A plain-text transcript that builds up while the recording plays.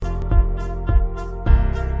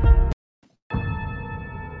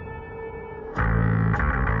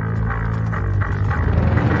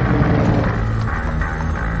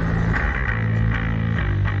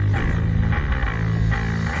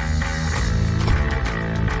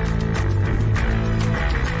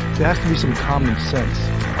There has to be some common sense.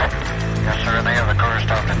 Yes, sir. They have the car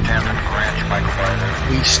stopped at 10th and Ranch, Michael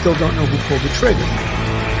Byler. We still don't know who pulled the trigger.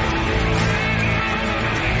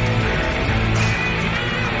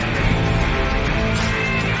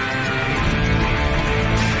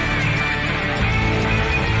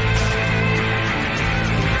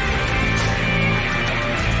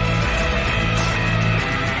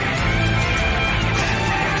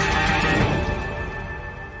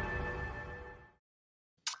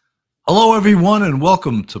 Hello, everyone, and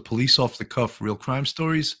welcome to Police Off the Cuff Real Crime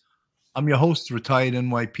Stories. I'm your host, retired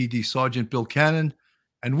NYPD Sergeant Bill Cannon,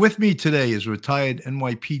 and with me today is retired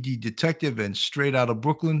NYPD detective and straight out of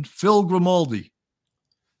Brooklyn, Phil Grimaldi.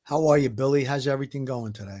 How are you, Billy? How's everything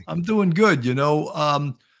going today? I'm doing good.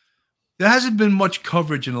 There hasn't been much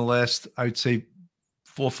coverage in the last, I'd say,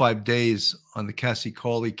 4 or 5 days on the Cassie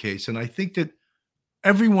Carley case, and I think that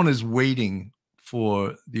everyone is waiting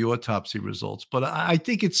for the autopsy results. But I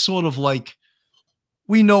think it's sort of like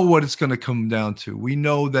we know what it's going to come down to. We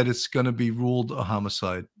know that it's going to be ruled a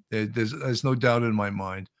homicide. There's no doubt in my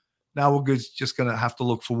mind. Now we're just going to have to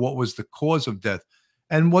look for what was the cause of death.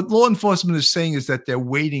 And what law enforcement is saying is that they're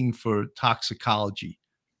waiting for toxicology.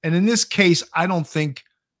 And in this case, I don't think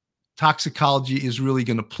toxicology is really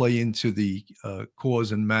going to play into the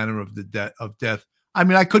cause and manner of the death. I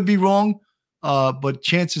mean, I could be wrong. But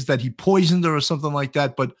chances that he poisoned her or something like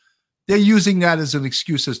that. But they're using that as an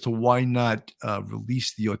excuse as to why not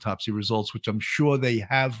release the autopsy results, which I'm sure they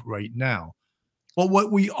have right now. But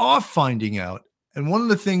what we are finding out, and one of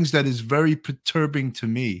the things that is very perturbing to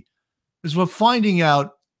me, is we're finding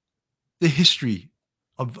out the history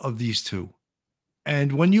of these two.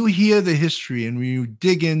 And when you hear the history and when you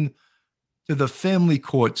dig in to the family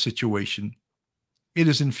court situation, it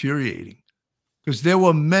is infuriating. Because there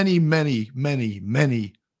were many, many, many,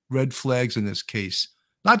 many red flags in this case.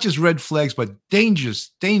 Not just red flags, but dangerous,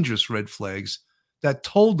 dangerous red flags that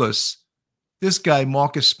told us this guy,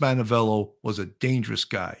 Marcus Spanavello, was a dangerous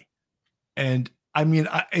guy. And I mean,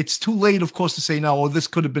 it's too late, of course, to say now, this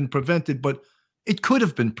could have been prevented, but it could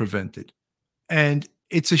have been prevented. And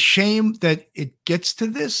it's a shame that it gets to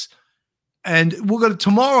this. And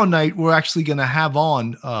tomorrow night, we're actually going to have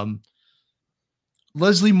on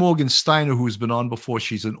Leslie Morgan Steiner, who's been on before.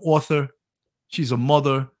 She's an author, she's a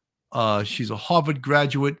mother, she's a Harvard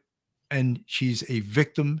graduate, and she's a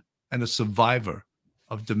victim and a survivor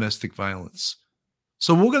of domestic violence.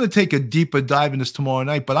 So we're going to take a deeper dive in this tomorrow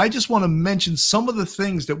night, but I just want to mention some of the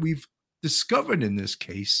things that we've discovered in this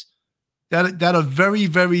case that are very,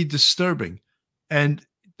 very disturbing. And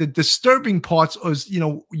the disturbing parts is,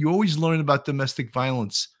 you always learn about domestic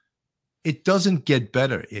violence. It doesn't get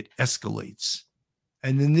better, it escalates.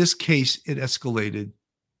 And in this case, it escalated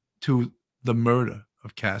to the murder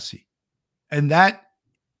of Cassie. And that,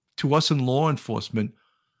 to us in law enforcement,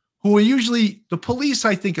 who are usually, the police,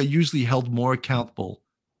 I think, are usually held more accountable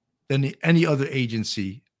than any other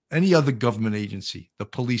agency, any other government agency. The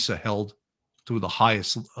police are held to the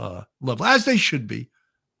highest level, as they should be.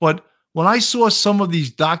 But when I saw some of these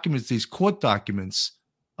documents, these court documents,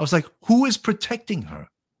 I was like, who is protecting her?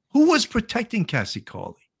 Who was protecting Cassie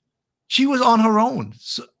Carley? She was on her own.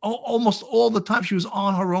 So, almost all the time, she was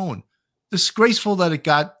on her own. Disgraceful that it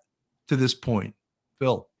got to this point.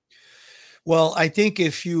 Phil. Well, I think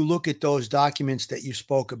if you look at those documents that you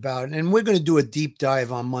spoke about, and we're going to do a deep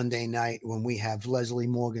dive on Monday night when we have Leslie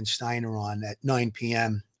Morgan Steiner on at 9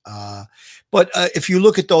 p.m. But if you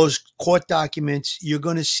look at those court documents, you're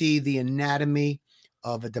going to see the anatomy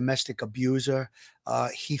of a domestic abuser.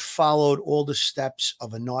 He followed all the steps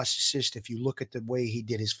of a narcissist. If you look at the way he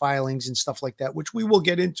did his filings and stuff like that, which we will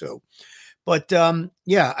get into. But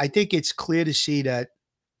I think it's clear to see that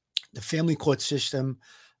the family court system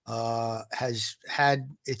has had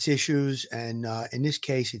its issues. And in this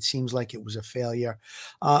case, it seems like it was a failure.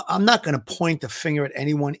 I'm not going to point the finger at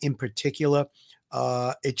anyone in particular.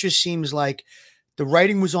 It just seems like the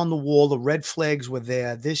writing was on the wall. The red flags were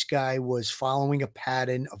there. This guy was following a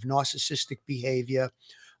pattern of narcissistic behavior,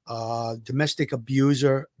 domestic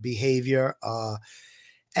abuser behavior.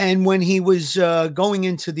 And when he was going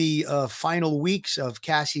into the final weeks of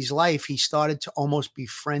Cassie's life, he started to almost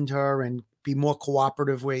befriend her and be more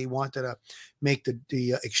cooperative, where he wanted to make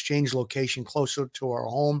the exchange location closer to her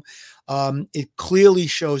home. It clearly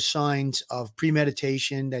shows signs of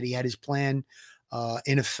premeditation, that he had his plan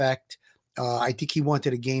in effect. I think he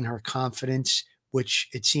wanted to gain her confidence, which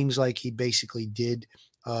it seems like he basically did.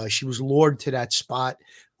 She was lured to that spot,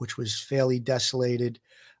 which was fairly desolated.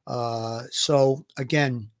 So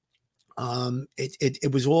again,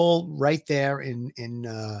 It was all right there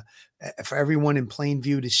for everyone in plain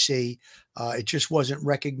view to see. It just wasn't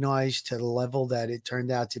recognized to the level that it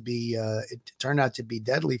turned out to be. It turned out to be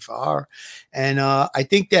deadly for her, and I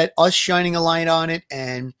think that us shining a light on it,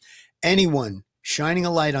 and anyone shining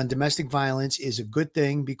a light on domestic violence, is a good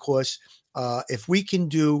thing, because if we can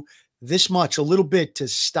do this much, a little bit, to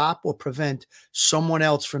stop or prevent someone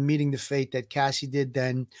else from meeting the fate that Cassie did,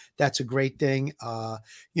 then that's a great thing.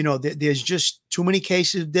 There's just too many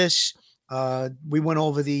cases of this. We went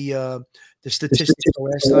over the statistics the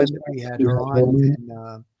last time that we had her on,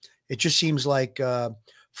 and it just seems like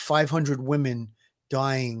 500 women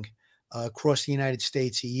dying across the United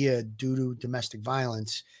States a year due to domestic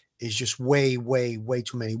violence is just way, way, way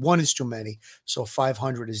too many. One is too many, so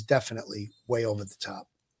 500 is definitely way over the top.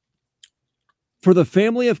 For the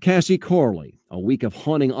family of Cassie Corley, a week of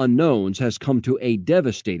haunting unknowns has come to a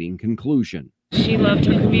devastating conclusion. She loved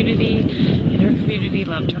her community, and her community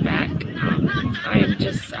loved her back. I'm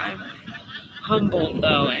humbled,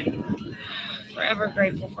 though, and forever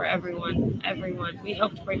grateful for everyone. We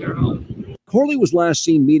helped bring her home. Corley was last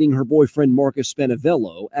seen meeting her boyfriend Marcus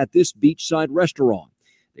Spanavello at this beachside restaurant.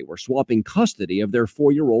 They were swapping custody of their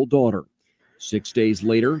 4-year-old daughter. 6 days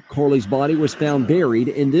later, Corley's body was found buried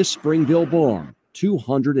in this Springville barn,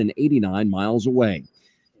 289 miles away.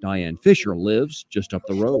 Diane Fisher lives just up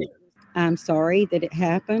the road. I'm sorry that it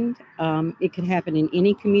happened. It could happen in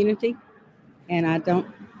any community, and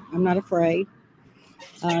I'm not afraid.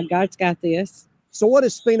 God's got this. So what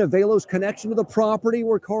is Spanavello's connection to the property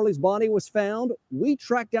where Corley's body was found? We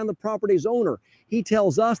tracked down the property's owner. He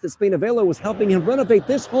tells us that Spanavello was helping him renovate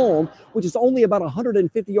this home, which is only about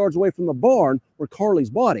 150 yards away from the barn where Corley's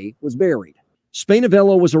body was buried.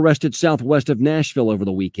 Spanavello was arrested southwest of Nashville over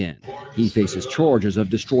the weekend. He faces charges of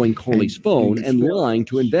destroying Corley's phone and lying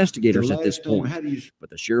to investigators at this point. But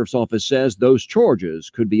the sheriff's office says those charges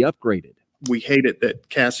could be upgraded. We hate it that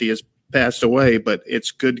Cassie has passed away, but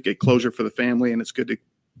it's good to get closure for the family, and it's good to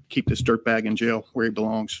keep this dirtbag in jail where he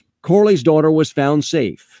belongs. Corley's daughter was found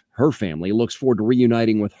safe. Her family looks forward to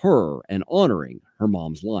reuniting with her and honoring her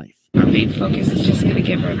mom's life. Our main focus is just going to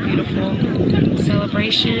give her a beautiful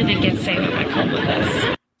celebration and get Sailor back home with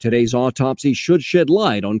us. Today's autopsy should shed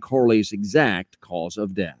light on Corley's exact cause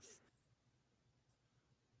of death.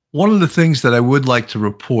 One of the things that I would like to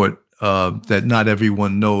report that not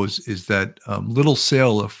everyone knows is that little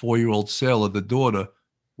Sailor, 4-year-old Sailor, the daughter,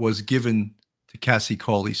 was given to Cassie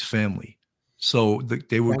Corley's family. So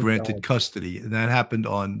they were granted custody, and that happened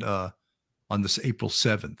on this April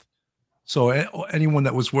 7th. So anyone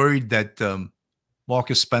that was worried that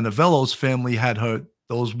Marcus Spanavello's family had her,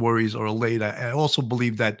 those worries are allayed. I also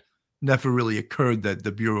believe that never really occurred, that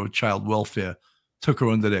the Bureau of Child Welfare took her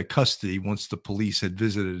under their custody once the police had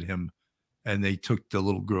visited him and they took the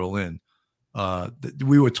little girl in.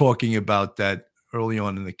 We were talking about that early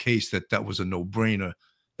on in the case, that was a no-brainer.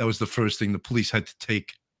 That was the first thing. The police had to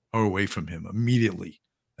take her away from him immediately.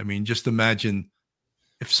 I mean, just imagine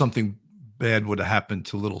if something bad would have happened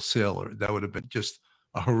to little Sailor. That would have been just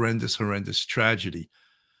a horrendous, horrendous tragedy.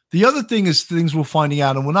 The other thing is things we're finding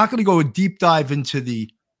out, and we're not going to go a deep dive into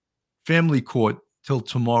the family court till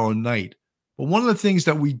tomorrow night. But one of the things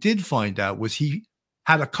that we did find out was he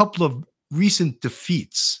had a couple of recent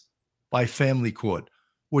defeats by family court,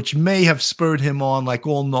 which may have spurred him on. Like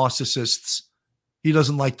all narcissists, he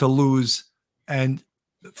doesn't like to lose. And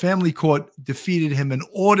family court defeated him and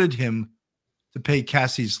ordered him to pay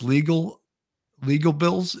Cassie's legal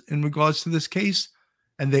bills in regards to this case.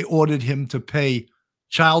 And they ordered him to pay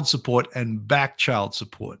child support and back child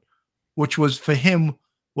support, which was for him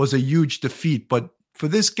was a huge defeat. But for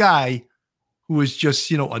this guy who was just,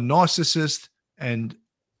 a narcissist and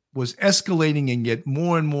was escalating and getting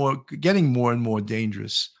more and more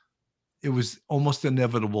dangerous, it was almost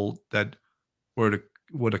inevitable that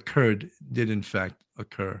what occurred did in fact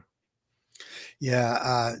occur.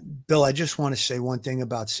 Yeah, Bill, I just want to say one thing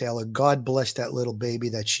about Sailor. God bless that little baby,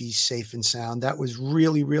 that she's safe and sound. That was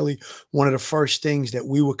really, really one of the first things that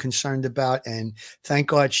we were concerned about. And thank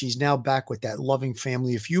God she's now back with that loving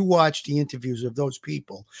family. If you watch the interviews of those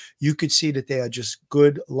people, you could see that they are just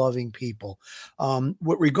good, loving people.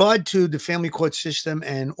 With regard to the family court system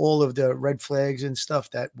and all of the red flags and stuff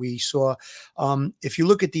that we saw, if you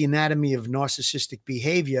look at the anatomy of narcissistic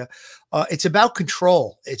behavior, it's about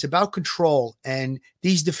control. It's about control. And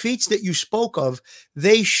these defeats that you spoke of,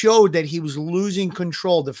 they showed that he was losing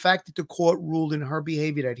control. The fact that the court ruled in her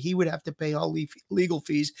behavior that he would have to pay all legal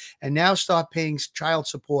fees and now start paying child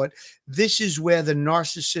support, this is where the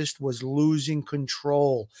narcissist was losing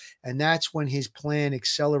control. And that's when his plan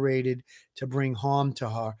accelerated to bring harm to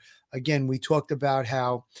her. Again, we talked about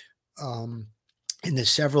how in the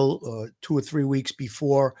several 2 or 3 weeks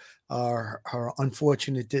before her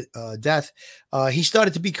unfortunate death, he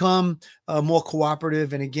started to become more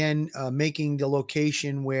cooperative, and again, making the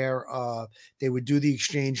location where they would do the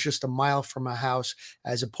exchange just a mile from her house,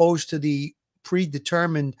 as opposed to the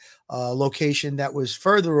predetermined location that was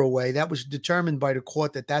further away. That was determined by the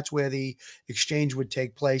court that that's where the exchange would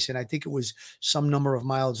take place. And I think it was some number of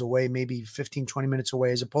miles away, maybe 15, 20 minutes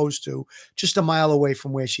away, as opposed to just a mile away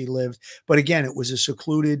from where she lived. But again, it was a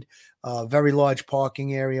secluded, very large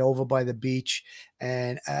parking area over by the beach.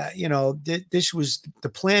 And, this was, the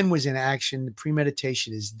plan was in action. The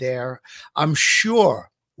premeditation is there. I'm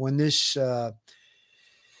sure when this,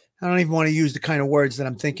 I don't even want to use the kind of words that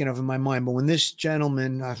I'm thinking of in my mind, but when this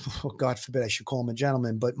gentleman, God forbid I should call him a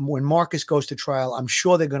gentleman, but when Marcus goes to trial, I'm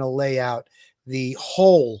sure they're going to lay out the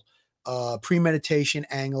whole premeditation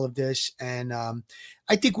angle of this. And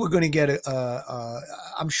I think we're going to get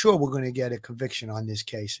I'm sure we're going to get a conviction on this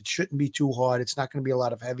case. It shouldn't be too hard. It's not going to be a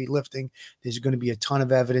lot of heavy lifting. There's going to be a ton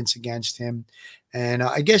of evidence against him. And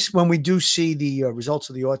I guess when we do see the results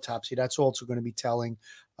of the autopsy, that's also going to be telling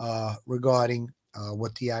regarding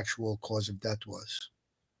what the actual cause of death was.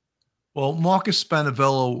 Well, Marcus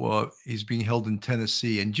Spanavello, he's being held in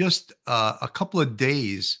Tennessee, and just a couple of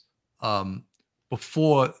days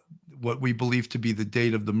before what we believe to be the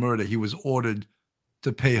date of the murder, he was ordered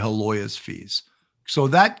to pay her lawyer's fees. So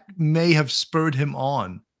that may have spurred him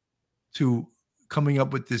on to coming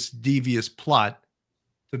up with this devious plot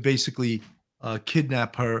to basically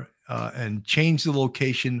kidnap her and change the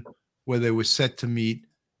location where they were set to meet,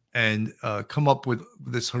 and come up with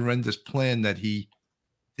this horrendous plan that he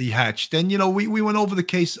hatched. And, we went over the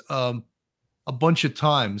case a bunch of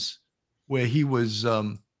times where he was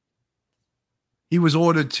ordered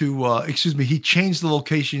to, he changed the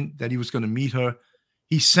location that he was going to meet her.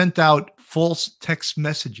 He sent out false text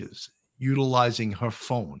messages utilizing her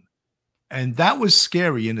phone. And that was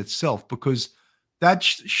scary in itself, because that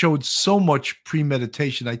showed so much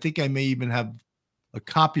premeditation. I think I may even have a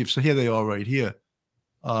copy of, so here they are right here.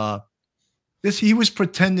 He was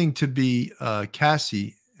pretending to be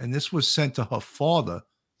Cassie, and this was sent to her father,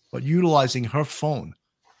 but utilizing her phone.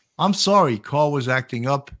 I'm sorry, Carl was acting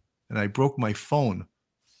up and I broke my phone.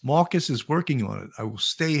 Marcus is working on it. I will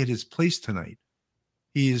stay at his place tonight.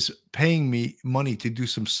 He is paying me money to do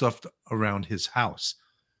some stuff around his house.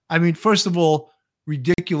 I mean, first of all,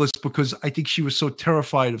 ridiculous, because I think she was so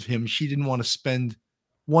terrified of him, she didn't want to spend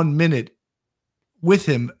 1 minute with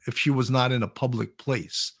him if she was not in a public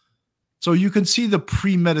place. So you can see the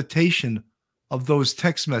premeditation of those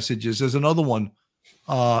text messages. There's another one.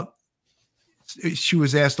 She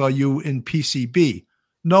was asked, "Are you in PCB?"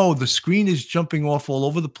 "No, the screen is jumping off all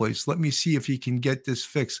over the place. Let me see if he can get this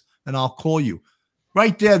fixed, and I'll call you."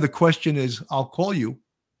 Right there, the question is, I'll call you.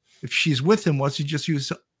 If she's with him, why does he just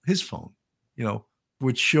use his phone?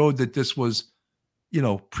 Which showed that this was,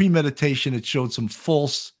 premeditation. It showed some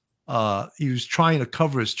false. He was trying to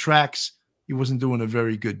cover his tracks. He wasn't doing a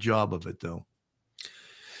very good job of it, though.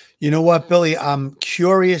 You know what, Billy? I'm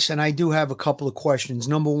curious, and I do have a couple of questions.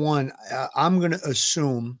 Number one, I'm going to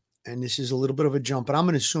assume, and this is a little bit of a jump, but I'm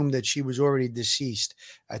going to assume that she was already deceased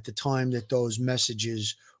at the time that those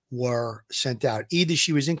messages were sent out. Either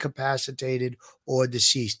she was incapacitated or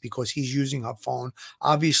deceased, because he's using her phone.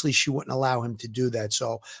 Obviously, she wouldn't allow him to do that.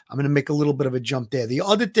 So I'm going to make a little bit of a jump there. The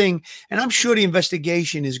other thing, and I'm sure the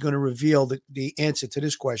investigation is going to reveal the answer to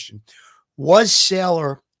this question. Was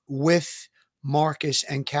Saylor with Marcus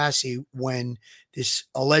and Cassie when this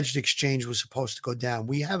alleged exchange was supposed to go down?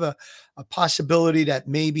 We have a possibility that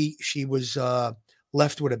maybe she was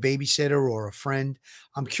left with a babysitter or a friend.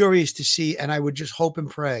 I'm curious to see, and I would just hope and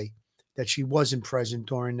pray that she wasn't present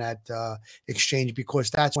during that exchange, because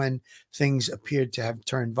that's when things appeared to have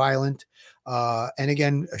turned violent. And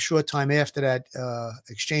again, a short time after that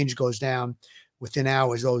exchange goes down, within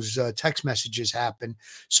hours, those text messages happen.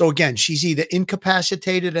 So again, she's either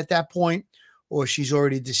incapacitated at that point or she's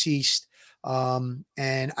already deceased. And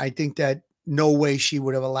I think that no way she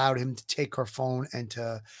would have allowed him to take her phone and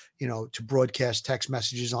to broadcast text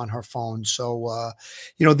messages on her phone. So,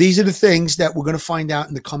 these are the things that we're going to find out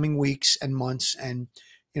in the coming weeks and months, and,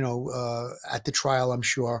 at the trial, I'm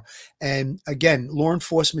sure. And again, law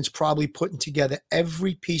enforcement's probably putting together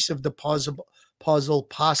every piece of the puzzle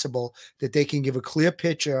possible that they can give a clear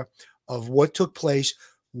picture of what took place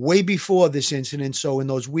way before this incident. So in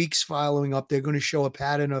those weeks following up, they're going to show a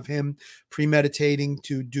pattern of him premeditating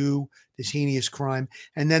to do this heinous crime.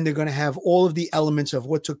 And then they're going to have all of the elements of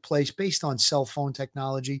what took place based on cell phone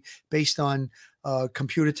technology, based on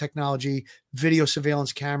computer technology, video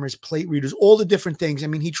surveillance cameras, plate readers, all the different things. I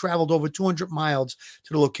mean, he traveled over 200 miles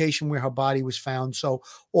to the location where her body was found. So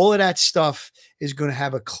all of that stuff is going to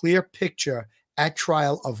have a clear picture at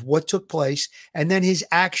trial of what took place, and then his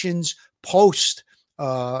actions post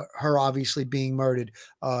her obviously being murdered,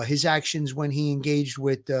 his actions when he engaged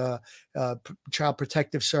with Child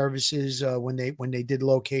Protective Services when they did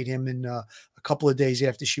locate him in a couple of days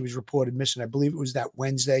after she was reported missing. I believe it was that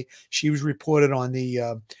Wednesday. She was reported on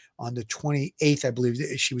the 28th, I believe.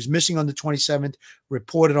 She was missing on the 27th,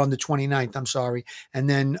 reported on the 29th, I'm sorry. And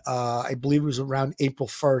then I believe it was around April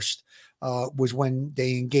 1st was when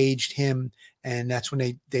they engaged him, and that's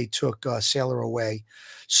when they took Sailor away.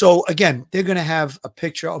 So again, they're going to have a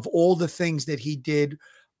picture of all the things that he did.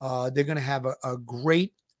 They're going to have a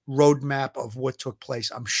great roadmap of what took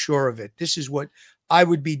place. I'm sure of it. This is what I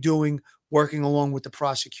would be doing, working along with the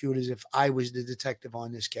prosecutors if I was the detective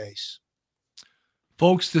on this case.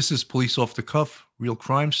 Folks, this is Police Off the Cuff, Real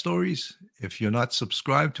Crime Stories. If you're not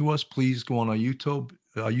subscribed to us, please go on our YouTube.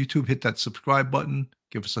 Hit that subscribe button,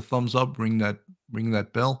 give us a thumbs up, ring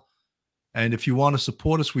that bell. And if you want to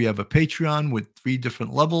support us, we have a Patreon with 3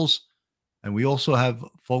 different levels. And we also have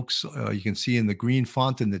folks you can see in the green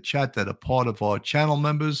font in the chat that are part of our channel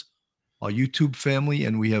members, our YouTube family,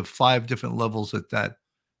 and we have 5 different levels at that.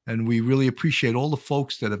 And we really appreciate all the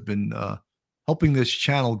folks that have been helping this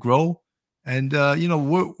channel grow. And,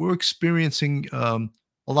 we're experiencing a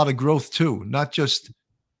lot of growth too, not just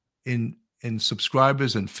in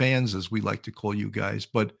subscribers and fans, as we like to call you guys,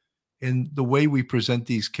 but in the way we present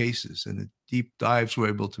these cases and the deep dives we're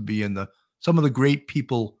able to be in, some of the great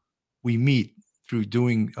people we meet through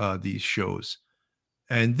doing these shows.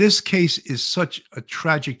 And this case is such a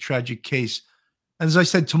tragic case. And as I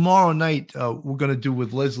said, tomorrow night, we're going to do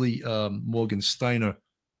with Leslie Morgan Steiner,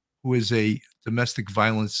 who is a domestic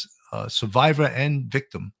violence survivor and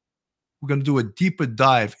victim. We're going to do a deeper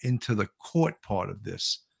dive into the court part of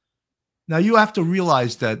this. Now, you have to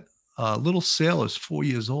realize that little Sailor is 4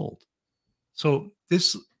 years old. So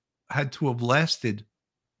this had to have lasted,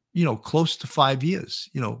 close to 5 years,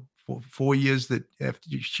 4 years that after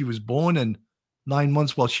she was born and 9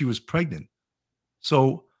 months while she was pregnant.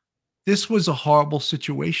 So this was a horrible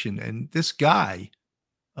situation. And this guy,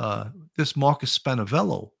 this Marcus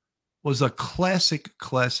Spanavello, was a classic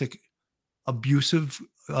abusive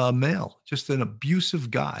male, just an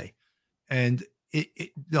abusive guy. And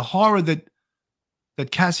the horror that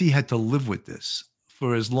Cassie had to live with this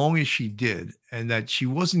for as long as she did, and that she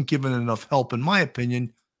wasn't given enough help. In my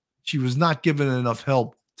opinion, she was not given enough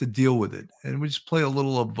help to deal with it. And we just play a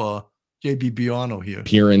little of J.B. Biano here.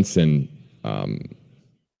 Appearance and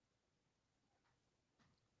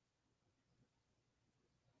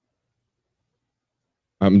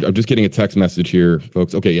I'm just getting a text message here,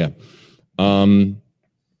 folks. Okay, yeah. I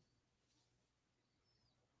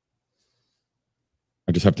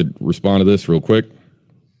just have to respond to this real quick.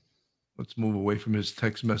 Let's move away from his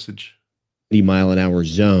text message. 80-mile-an-hour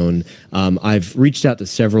zone. I've reached out to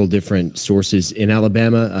several different sources in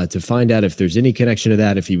Alabama to find out if there's any connection to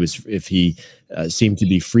that, if he seemed to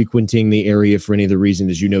be frequenting the area for any of the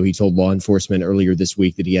reasons. As you know, he told law enforcement earlier this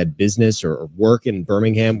week that he had business or work in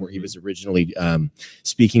Birmingham, where he was originally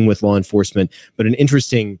speaking with law enforcement. But an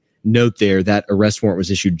interesting note there, that arrest warrant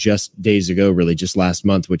was issued just days ago, really just last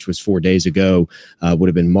month, which was 4 days ago, would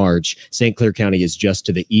have been March. St. Clair County is just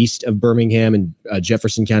to the east of Birmingham, and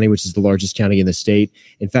Jefferson County, which is the largest county in the state.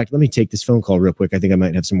 In fact, let me take this phone call real quick. I think I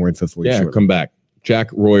might have some more info for you. Yeah, come back.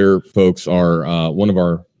 Jack Royer, folks, are one of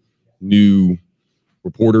our new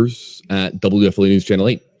reporters at WFLA News Channel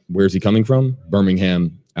 8. Where's he coming from?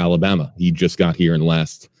 Birmingham, Alabama. He just got here in the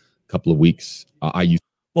last couple of weeks.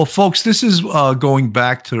 Well, folks, this is going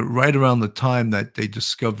back to right around the time that they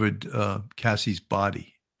discovered Cassie's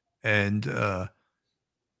body. And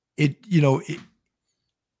when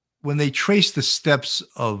they traced the steps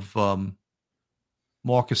of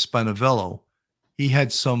Marcus Spanavello, he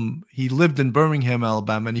lived in Birmingham,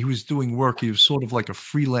 Alabama, and he was doing work. He was sort of like a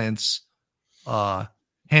freelance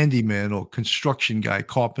handyman or construction guy,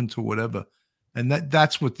 carpenter, whatever. And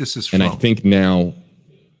that's what this is from. And I think now,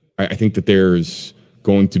 I think that there's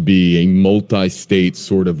going to be a multi-state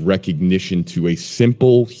sort of recognition to a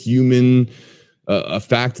simple human, a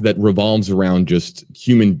fact that revolves around just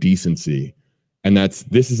human decency. And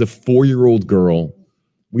this is a 4-year-old girl.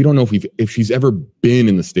 We don't know if she's ever been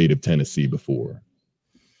in the state of Tennessee before.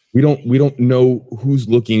 We don't know who's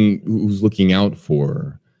looking out for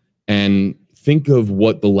her. And think of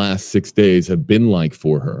what the last 6 days have been like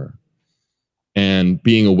for her. and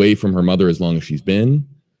being away from her mother as long as she's been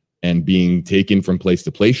and being taken from place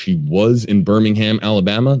to place. She was in Birmingham,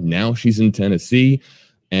 Alabama. Now she's in Tennessee.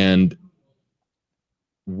 And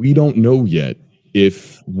we don't know yet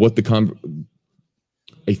if what a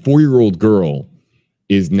 4-year-old girl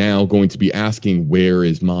is now going to be asking, where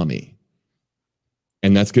is mommy?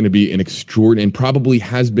 And that's going to be an extraordinary, and probably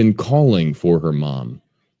has been calling for her mom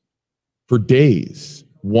for days,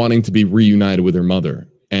 wanting to be reunited with her mother.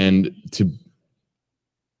 And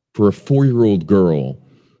for a 4-year-old girl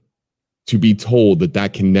to be told that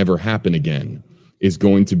that can never happen again is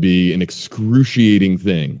going to be an excruciating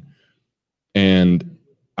thing. And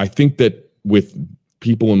I think that with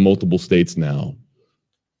people in multiple states now,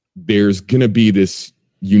 there's going to be this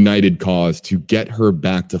united cause to get her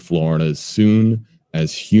back to Florida as soon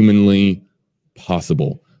as humanly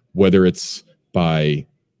possible, whether it's a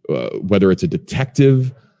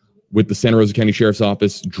detective with the Santa Rosa County Sheriff's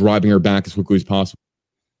Office driving her back as quickly as possible.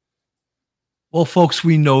 Well, folks,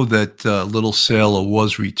 we know that little Sailor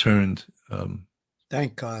was returned.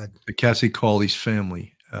 Thank God. To Cassie Cawley's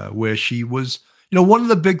family, where she was, one of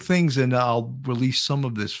the big things, and I'll release some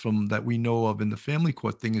of this from that we know of in the family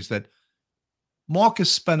court thing, is that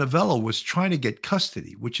Marcus Spanavello was trying to get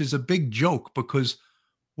custody, which is a big joke because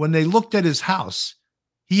when they looked at his house,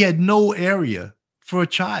 he had no area for a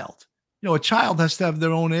child. A child has to have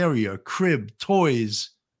their own area, a crib, toys,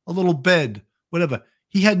 a little bed, whatever.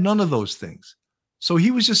 He had none of those things. So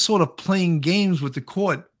he was just sort of playing games with the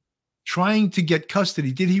court, trying to get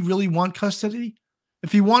custody. Did he really want custody?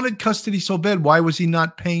 If he wanted custody so bad, why was he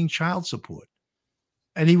not paying child support?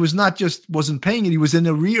 And he wasn't paying it. He was in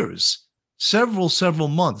arrears several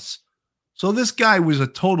months. So this guy was a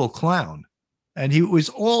total clown. And he was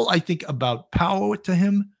all, I think, about power to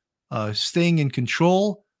him, staying in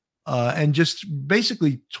control, and just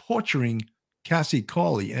basically torturing Cassie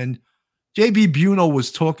Cawley. And J.B. Buno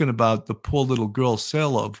was talking about the poor little girl,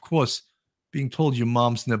 Sailor, of course, being told your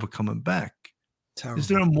mom's never coming back. Terrible. Is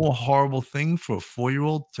there a more horrible thing for a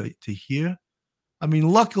 4-year-old to hear? I mean,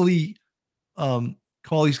 luckily,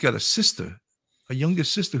 Cawley's got a younger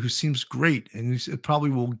sister who seems great, and who probably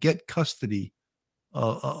will get custody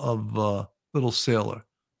of little Sailor.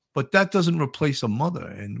 But that doesn't replace a mother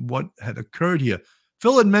and what had occurred here.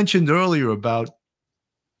 Phil had mentioned earlier about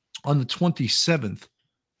on the 27th,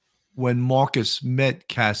 when Marcus met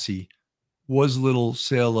Cassie, was little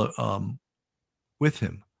Sailor with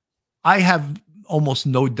him. I have almost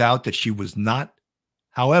no doubt that she was not.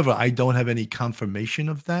 However, I don't have any confirmation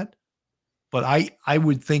of that. But I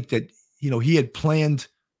would think that, he had planned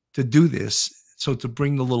to do this. So to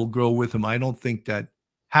bring the little girl with him, I don't think that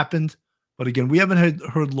happened. But again, we haven't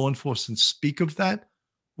heard law enforcement speak of that.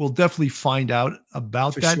 We'll definitely find out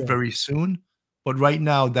about that very soon. But right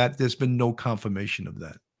now, that there's been no confirmation of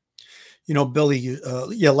that. Billy,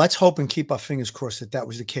 let's hope and keep our fingers crossed that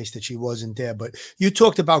was the case, that she wasn't there. But you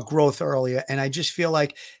talked about growth earlier, and I just feel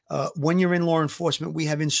like when you're in law enforcement, we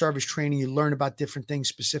have in-service training. You learn about different things,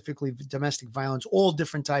 specifically domestic violence, all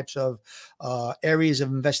different types of areas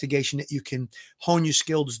of investigation that you can hone your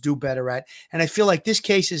skills, do better at. And I feel like this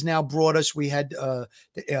case has now brought us. We had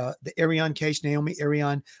the Arion case, Naomi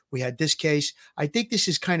Arion. We had this case. I think this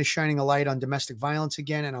is kind of shining a light on domestic violence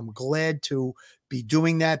again, and I'm glad to be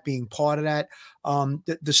doing that, being part of that.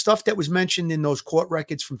 The stuff that was mentioned in those court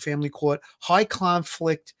records from family court, high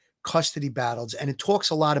conflict custody battles, and it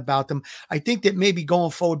talks a lot about them. I think that maybe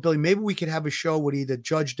going forward, Billy, maybe we could have a show with either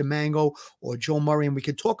Judge DeMango or Joe Murray, and we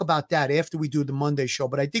could talk about that after we do the Monday show.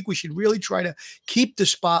 But I think we should really try to keep the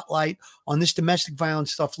spotlight on this domestic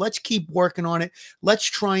violence stuff. Let's keep working on it. Let's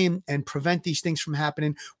try and prevent these things from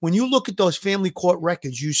happening. When you look at those family court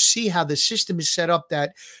records, you see how the system is set up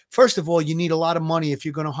that, first of all, you need a lot of money if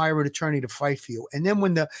you're going to hire an attorney to fight for you. And then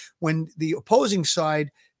when the opposing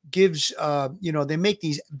side gives, they make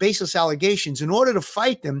these baseless allegations, in order to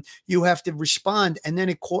fight them, you have to respond. And then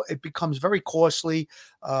it becomes very costly.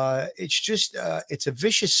 It's a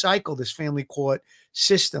vicious cycle, this family court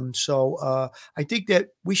system. So I think that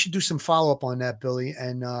we should do some follow-up on that, Billy,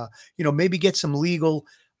 and, maybe get some legal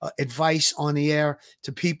advice on the air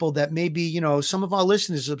to people that maybe, some of our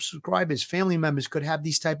listeners, subscribers, family members could have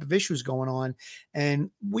these type of issues going on. And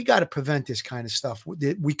we got to prevent this kind of stuff.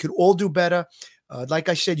 We could all do better. Like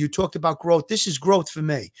I said, you talked about growth. This is growth for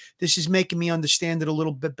me. This is making me understand it a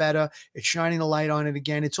little bit better. It's shining a light on it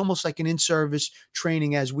again. It's almost like an in-service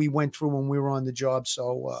training as we went through when we were on the job.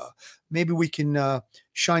 So maybe we can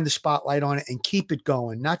shine the spotlight on it and keep it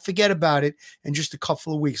going, not forget about it in just a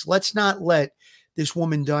couple of weeks. Let's not let this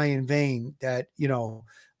woman die in vain, that,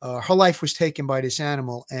 her life was taken by this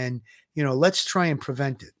animal, and, let's try and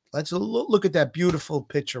prevent it. Let's look at that beautiful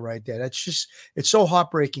picture right there. It's so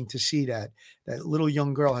heartbreaking to see that little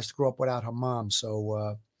young girl has to grow up without her mom.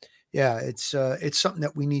 So yeah, it's something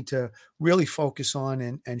that we need to really focus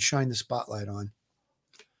on and shine the spotlight on.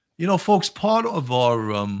 You know, folks, part of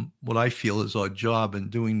our what I feel is our job in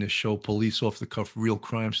doing this show, Police Off the Cuff Real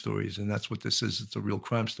Crime Stories, and that's what this is. It's a real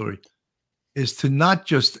crime story, is to not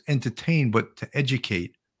just entertain, but to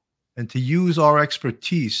educate and to use our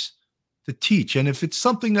expertise to teach. And if it's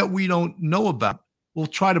something that we don't know about, we'll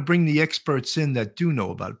try to bring the experts in that do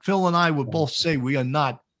know about it. Phil and I would both say we are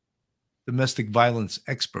not domestic violence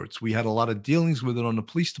experts. We had a lot of dealings with it on the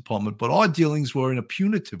police department, but our dealings were in a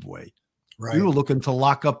punitive way. Right. We were looking to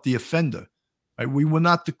lock up the offender. Right? We were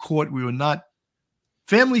not the court. We were not.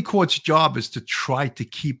 Family court's job is to try to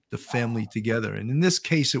keep the family together. And in this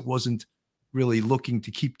case, it wasn't really looking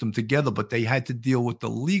to keep them together, but they had to deal with the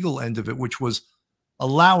legal end of it, which was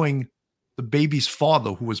allowing the baby's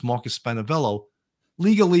father, who was Marcus Spanavello,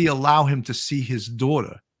 legally allow him to see his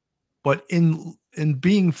daughter. But in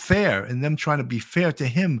being fair and them trying to be fair to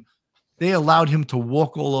him, they allowed him to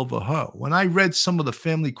walk all over her. When I read some of the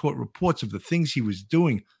family court reports of the things he was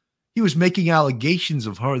doing, he was making allegations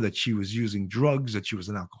of her that she was using drugs, that she was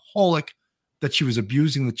an alcoholic, that she was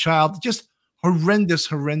abusing the child, just horrendous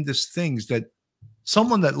things that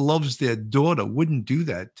someone that loves their daughter wouldn't do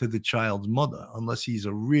that to the child's mother unless he's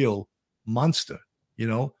a real monster, you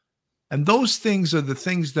know? And those things are the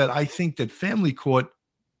things that I think that family court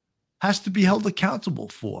has to be held accountable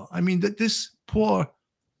for. I mean, that this poor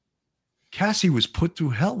Cassie was put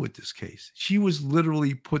through hell with this case. She was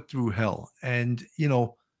literally put through hell. And, you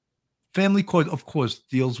know, family court, of course,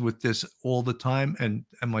 deals with this all the time. And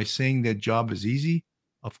am I saying their job is easy?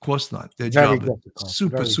 Of course not. Their job is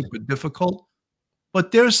super difficult.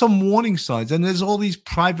 But there are some warning signs. And there's all these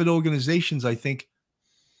private organizations, I think,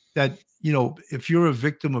 that, you know, if you're a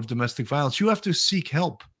victim of domestic violence, you have to seek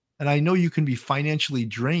help. And I know you can be financially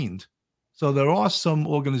drained. So there are some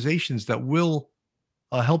organizations that will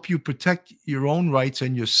help you protect your own rights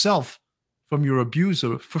and yourself from your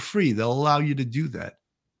abuser for free. They'll allow you to do that.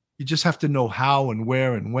 You just have to know how and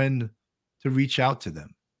where and when to reach out to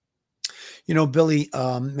them. You know, Billy,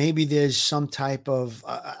 maybe there's some type of,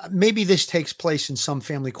 maybe this takes place in some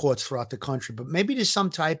family courts throughout the country, but maybe there's some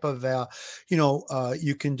type of,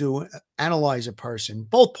 you can analyze a person,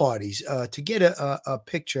 both parties, to get a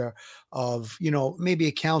picture of, you know, maybe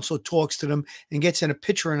a counselor talks to them and gets in a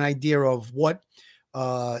picture, an idea of what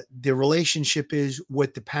the relationship is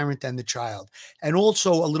with the parent and the child, and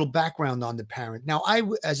also a little background on the parent. Now,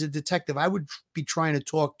 as a detective, I would be trying to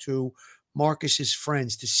talk to Marcus's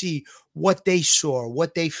friends to see what they saw,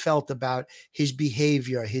 what they felt about his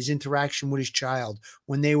behavior, his interaction with his child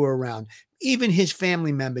when they were around, even his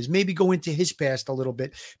family members, maybe go into his past a little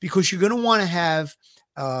bit, because you're going to want to have,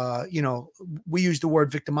 we use the word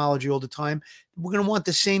victimology all the time. We're going to want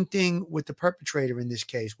the same thing with the perpetrator in this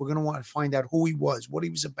case. We're going to want to find out who he was, what he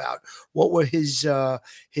was about, what were his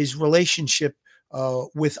relationship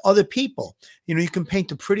with other people. You know, you can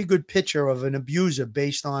paint a pretty good picture of an abuser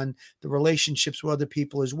based on the relationships with other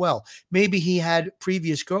people as well. Maybe he had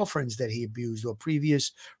previous girlfriends that he abused, or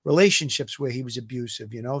previous relationships where he was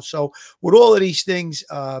abusive, you know? So with all of these things,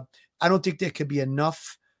 I don't think there could be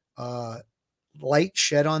enough light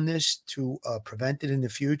shed on this to prevent it in the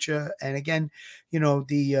future. And again, you know,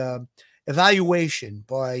 the evaluation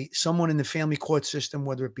by someone in the family court system,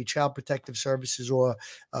 whether it be Child Protective Services or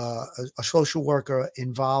a social worker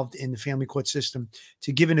involved in the family court system,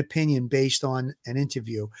 to give an opinion based on an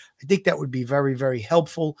interview, I think that would be very, very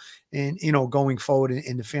helpful. And, you know, going forward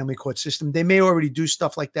in the family court system, they may already do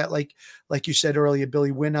stuff like that. Like you said earlier,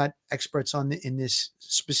 Billy, we're not experts in this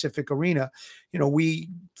specific arena. You know, we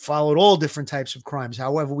followed all different types of crimes.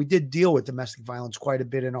 However, we did deal with domestic violence quite a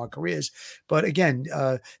bit in our careers. But again,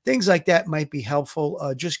 things like that might be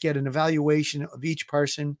helpful. Just get an evaluation of each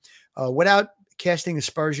person without casting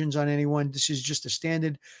aspersions on anyone. This is just a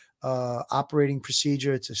standard operating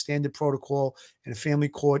procedure. It's a standard protocol in a family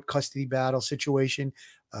court custody battle situation.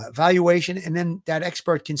 Evaluation, and then that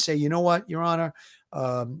expert can say, you know what, Your Honor,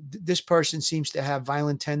 this person seems to have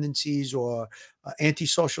violent tendencies or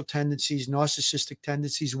antisocial tendencies, narcissistic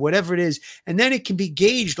tendencies, whatever it is. And then it can be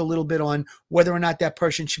gauged a little bit on whether or not that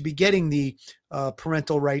person should be getting the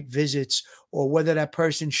parental right visits, or whether that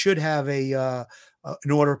person should have an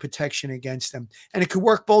order of protection against them. And it could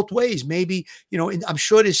work both ways. Maybe, you know, I'm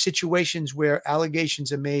sure there's situations where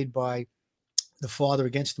allegations are made by the father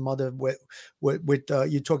against the mother.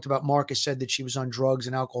 You talked about Marcus said that she was on drugs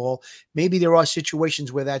and alcohol. Maybe there are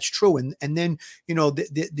situations where that's true, and then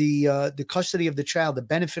the custody of the child, the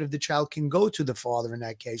benefit of the child can go to the father in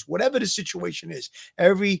that case. Whatever the situation is,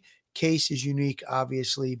 every case is unique,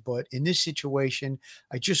 obviously, but in this situation,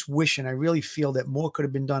 I just wish, and I really feel that more could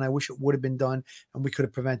have been done. I wish it would have been done, and we could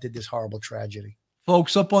have prevented this horrible tragedy.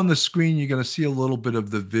 Folks, up on the screen, you're going to see a little bit of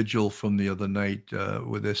the vigil from the other night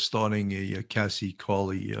where they're starting a Cassie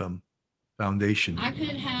Cawley Foundation. I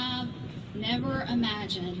could have never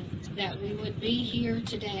imagined that we would be here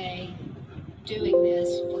today doing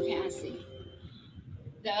this for Cassie.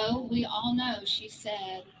 Though we all know she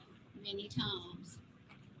said many times.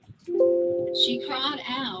 She cried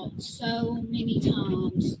out so many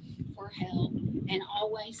times for help and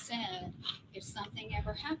always said, if something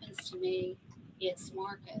ever happens to me, it's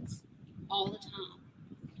Marcus, all the time.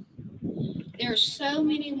 There are so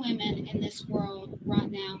many women in this world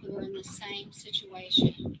right now who are in the same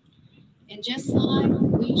situation. And just like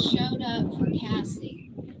we showed up for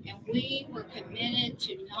Cassie, and we were committed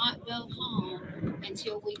to not go home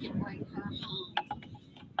until we could bring her home,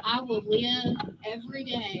 I will live every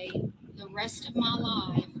day the rest of my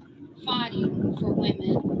life fighting for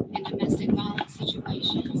women in domestic violence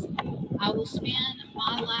situations. I will spend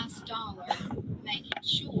my last dollar making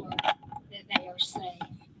sure that they are safe.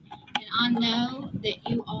 And I know that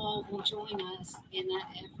you all will join us in that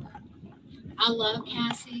effort. I love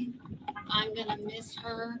Cassie. I'm going to miss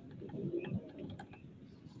her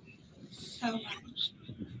so much.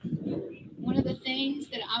 One of the things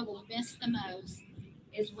that I will miss the most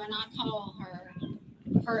is when I call her,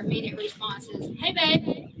 her immediate response is, hey,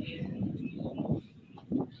 babe.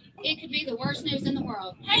 It could be the worst news in the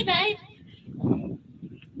world. Hey, babe.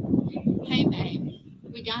 Hey, babe.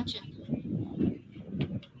 We got you.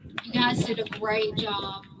 You guys did a great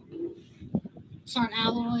job. Sergeant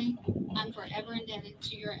Alloy, I'm forever indebted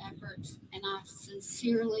to your efforts, and I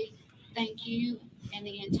sincerely thank you and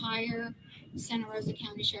the entire Santa Rosa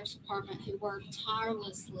County Sheriff's Department who worked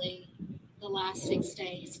tirelessly the last 6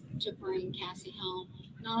 days to bring Cassie home.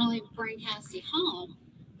 Not only bring Cassie home,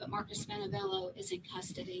 but Marcus Spanavello is in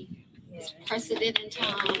custody. It's precedent in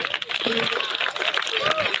time. You guys did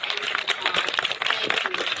that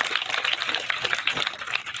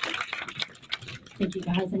Thank you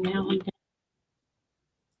guys, and now I'm done.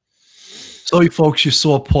 So, folks, you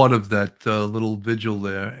saw part of that little vigil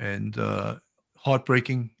there, and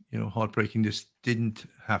heartbreaking. Heartbreaking. This didn't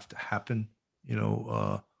have to happen.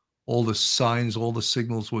 All the signs, all the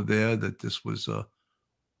signals were there that this was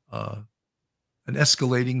an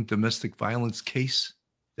escalating domestic violence case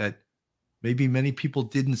that maybe many people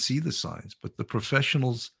didn't see the signs, but the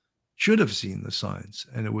professionals should have seen the signs,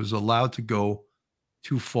 and it was allowed to go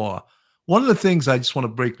too far. One of the things I just want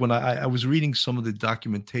to break, when I was reading some of the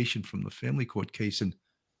documentation from the family court case, and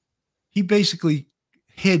he basically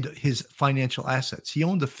hid his financial assets. He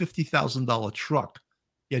owned a $50,000 truck,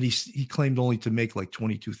 yet he claimed only to make like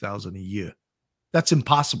 $22,000 a year. That's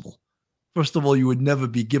impossible. First of all, you would never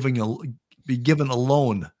be given a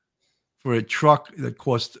loan for a truck that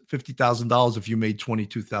cost $50,000 if you made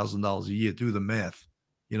 $22,000 a year. Do the math,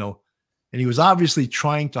 And he was obviously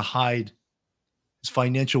trying to hide his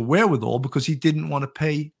financial wherewithal because he didn't want to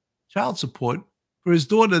pay child support for his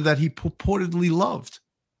daughter that he purportedly loved.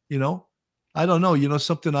 I don't know.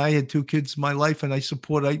 Something. I had 2 kids in my life, and I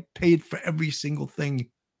paid for every single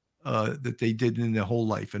thing that they did in their whole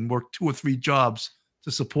life, and worked 2 or 3 jobs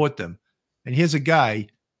to support them. And here's a guy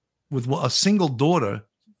with a single daughter,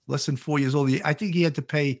 less than 4 years old. I think he had to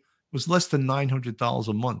pay was less than $900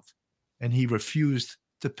 a month, and he refused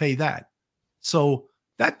to pay that. So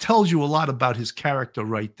that tells you a lot about his character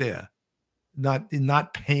right there.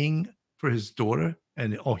 Not paying for his daughter,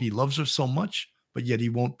 and he loves her so much, but yet he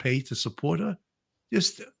won't pay to support her.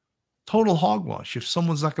 Just total hogwash. If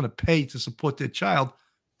someone's not going to pay to support their child,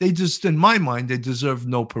 they just, in my mind, they deserve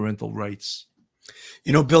no parental rights.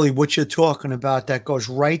 Billy, what you're talking about, that goes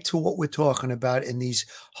right to what we're talking about in these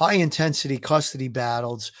high intensity custody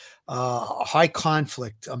battles, high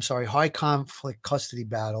conflict custody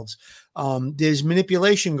battles. There's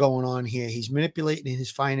manipulation going on here. He's manipulating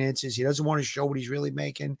his finances. He doesn't want to show what he's really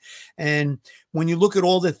making. And when you look at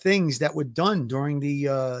all the things that were done during the,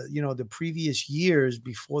 the previous years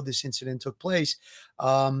before this incident took place,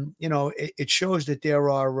 it shows that there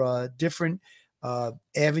are different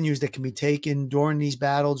avenues that can be taken during these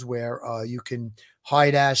battles where you can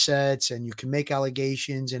hide assets and you can make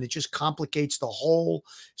allegations, and it just complicates the whole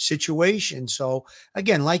situation. So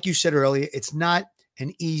again, like you said earlier, it's not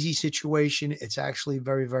an easy situation. It's actually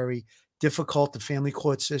very, very difficult, the family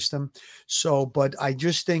court system. So, but I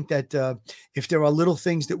just think that if there are little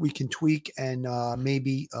things that we can tweak and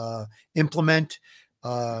maybe implement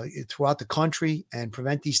throughout the country and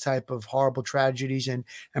prevent these type of horrible tragedies and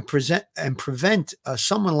prevent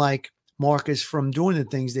someone like Marcus from doing the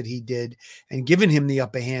things that he did and giving him the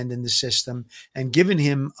upper hand in the system and giving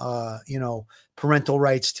him, parental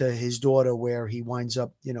rights to his daughter where he winds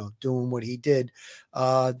up, doing what he did,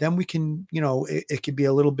 then we can, it could be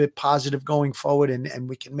a little bit positive going forward and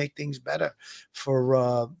we can make things better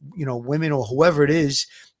for, women or whoever it is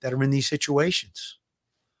that are in these situations.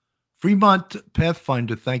 Fremont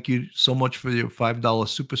Pathfinder, thank you so much for your $5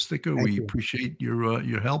 super sticker. We appreciate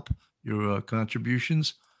your help, your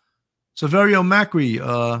contributions. Severio Macri,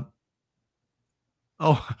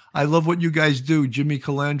 I love what you guys do. Jimmy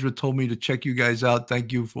Calandra told me to check you guys out.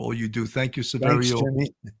 Thank you for all you do. Thank you, Severio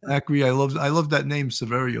Macri. I love that name,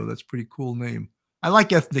 Severio. That's a pretty cool name. I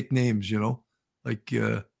like ethnic names, like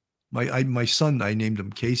my son, I named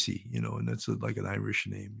him Casey, and that's like an Irish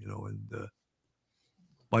name, and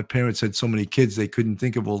my parents had so many kids they couldn't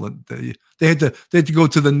think of all that. They had to go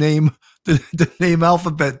to the name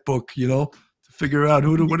alphabet book, to figure out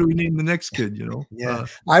what do we name the next kid, Yeah,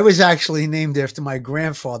 I was actually named after my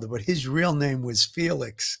grandfather, but his real name was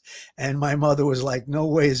Felix, and my mother was like, "No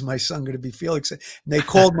way is my son going to be Felix." And they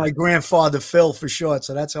called my grandfather Phil for short,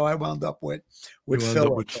 so that's how I wound up with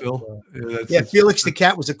Phil. Yeah, Felix the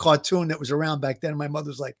cat was a cartoon that was around back then. My mother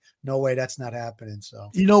was like, "No way, that's not happening." So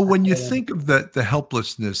when you think of the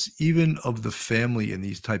helplessness, even of the family in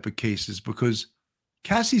these type of cases, because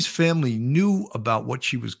Cassie's family knew about what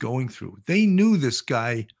she was going through. They knew this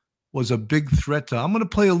guy was a big threat to. I'm going to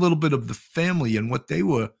play a little bit of the family and what they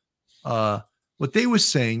were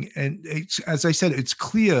saying. And it's, as I said, it's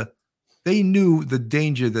clear they knew the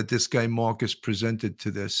danger that this guy Marcus presented to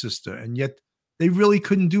their sister, and yet they really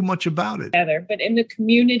couldn't do much about it. But in the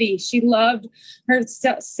community, she loved her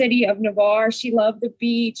city of Navarre. She loved the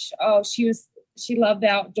beach. She loved the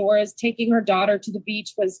outdoors. Taking her daughter to the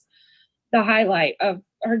beach was the highlight of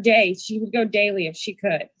her day. She would go daily if she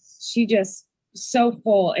could. She just so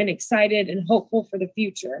full and excited and hopeful for the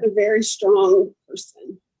future. A very strong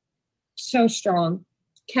person. So strong.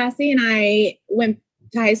 Cassie and I went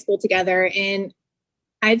to high school together, and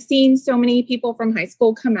I've seen so many people from high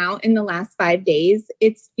school come out in the last 5 days.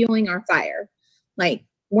 It's fueling our fire. Like,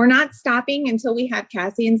 we're not stopping until we have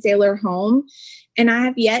Cassie and Sailor home. And I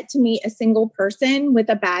have yet to meet a single person with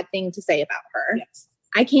a bad thing to say about her. Yes.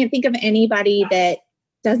 I can't think of anybody that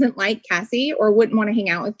doesn't like Cassie or wouldn't want to hang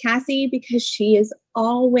out with Cassie, because she is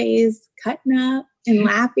always cutting up and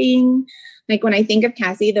laughing. Like, when I think of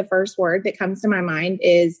Cassie, the first word that comes to my mind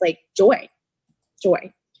is like joy.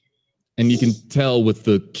 And you can tell with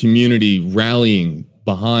the community rallying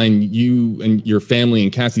behind you and your family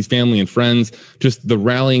and Cassie's family and friends, just the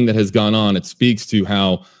rallying that has gone on. It speaks to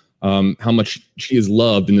how much she is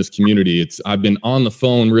loved in this community. I've been on the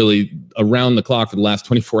phone really around the clock for the last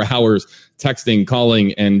 24 hours, texting,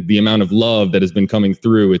 calling, and the amount of love that has been coming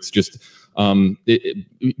through. It's just,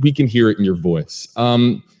 we can hear it in your voice.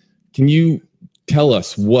 Can you tell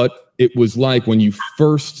us what it was like when you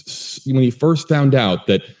first found out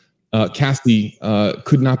that Cassie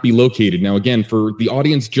could not be located? Now, again, for the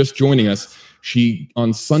audience just joining us, she,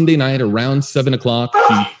 on Sunday night around 7:00,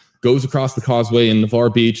 she goes across the causeway in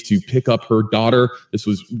Navarre Beach to pick up her daughter. This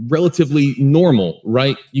was relatively normal,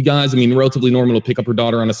 right, you guys? I mean, relatively normal to pick up her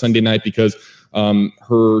daughter on a Sunday night because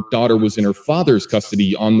her daughter was in her father's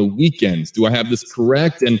custody on the weekends. Do I have this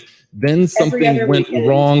correct? And then something went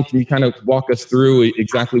wrong. Can you kind of walk us through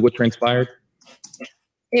exactly what transpired?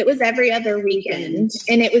 It was every other weekend,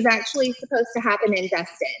 and it was actually supposed to happen in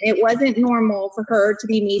Destin. It wasn't normal for her to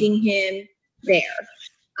be meeting him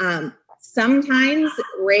there. Sometimes,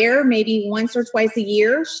 rare, maybe once or twice a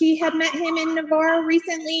year, she had met him in Navarre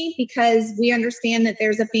recently, because we understand that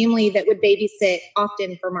there's a family that would babysit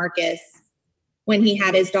often for Marcus when he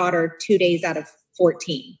had his daughter 2 days out of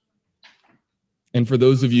 14. And for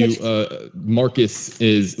those of you, Marcus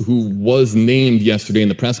who was named yesterday in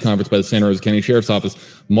the press conference by the Santa Rosa County Sheriff's Office.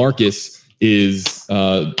 Marcus is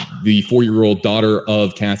the 4-year-old daughter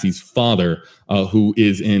of Cassie's father, who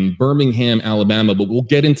is in Birmingham, Alabama. But we'll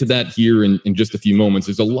get into that here in just a few moments.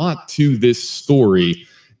 There's a lot to this story.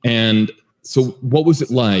 And so what was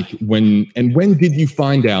it like when did you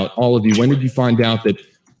find out, all of you, when did you find out that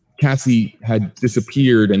Cassie had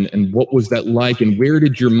disappeared, and what was that like, and where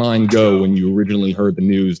did your mind go when you originally heard the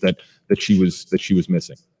news that she was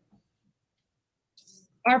missing?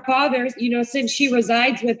 Our father, since she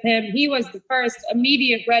resides with him, he was the first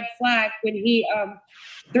immediate red flag when he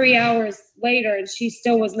 3 hours later and she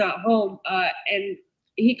still was not home, and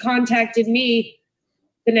he contacted me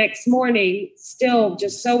the next morning, still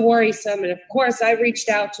just so worrisome. And of course, I reached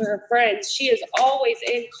out to her friends. She is always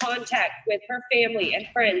in contact with her family and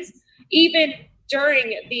friends. Even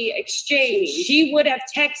during the exchange, she would have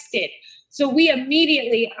texted. So we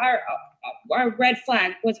immediately, our red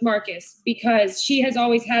flag was Marcus, because she has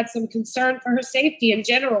always had some concern for her safety in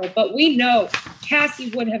general. But we know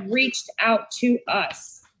Cassie would have reached out to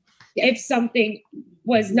us if something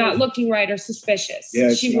was not looking right or suspicious. Yeah,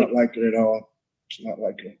 it's she not would, like it at all. It's not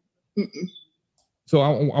like it. Mm-mm. So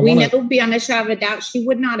I We want know beyond a shadow of a doubt she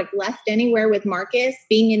would not have left anywhere with Marcus,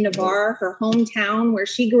 being in Navarre, her hometown where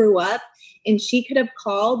she grew up, and she could have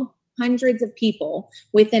called hundreds of people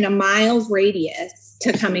within a mile's radius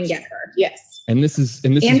to come and get her. Yes. and this is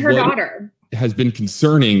Her what daughter. has been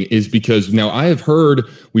concerning, is because now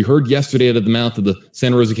we heard yesterday out of the mouth of the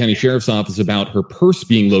Santa Rosa County Sheriff's Office about her purse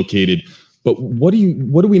being located. But what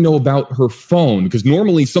do we know about her phone? Because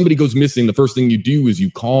normally somebody goes missing, the first thing you do is you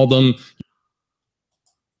call them.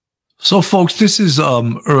 So, folks, this is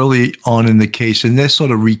early on in the case, and they're sort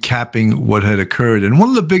of recapping what had occurred. And one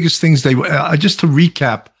of the biggest things just to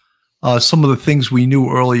recap some of the things we knew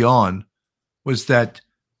early on, was that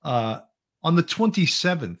on the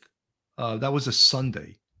 27th, that was a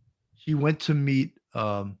Sunday, she went to meet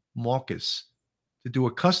Marcus to do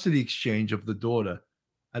a custody exchange of the daughter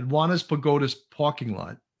at Juana's Pagoda's parking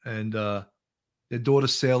lot, and their daughter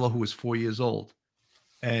Sailor, who was 4 years old.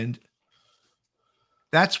 And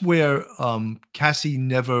that's where Cassie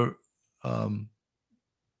never,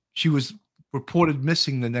 she was reported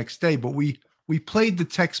missing the next day. But we played the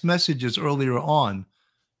text messages earlier on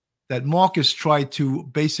that Marcus tried to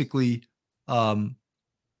basically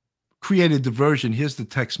create a diversion. Here's the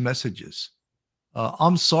text messages.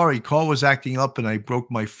 I'm sorry, car was acting up and I broke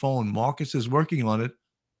my phone. Marcus is working on it.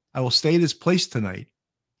 I will stay at his place tonight.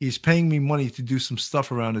 He's paying me money to do some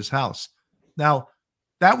stuff around his house. Now,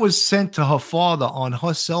 that was sent to her father on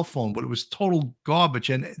her cell phone, but it was total garbage.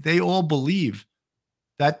 And they all believe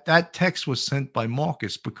that that text was sent by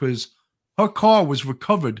Marcus, because her car was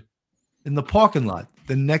recovered in the parking lot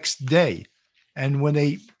the next day. And when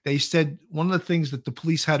they said one of the things that the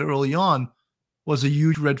police had early on was a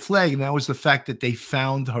huge red flag, and that was the fact that they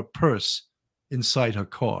found her purse inside her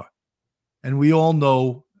car. And we all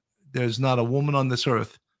know there's not a woman on this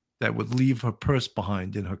earth that would leave her purse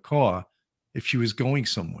behind in her car if she was going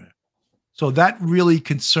somewhere. So that really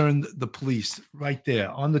concerned the police right there.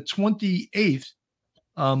 On the 28th,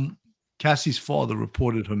 Cassie's father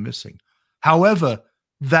reported her missing. However,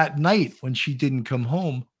 that night when she didn't come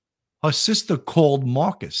home, her sister called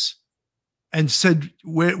Marcus and said,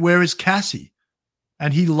 where is Cassie?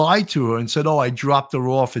 And he lied to her and said, oh, I dropped her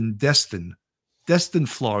off in Destin,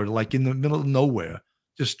 Florida, like in the middle of nowhere.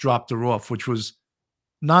 Just dropped her off, which was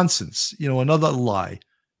nonsense, another lie.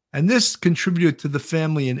 And this contributed to the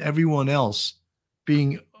family and everyone else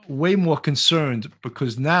being way more concerned,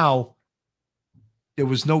 because now there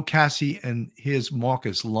was no Cassie, and here's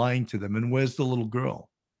Marcus lying to them. And where's the little girl?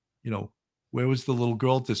 Where was the little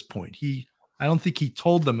girl at this point? I don't think he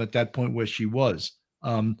told them at that point where she was.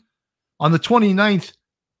 On the 29th,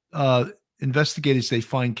 investigators, they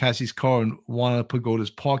find Cassie's car in Juana Pagoda's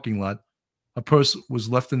parking lot. A purse was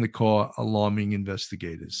left in the car, alarming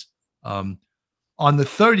investigators. On the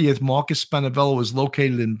 30th, Marcus Spanavello was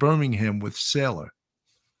located in Birmingham with Sailor.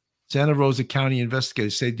 Santa Rosa County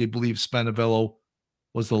investigators say they believe Spanavello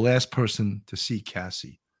was the last person to see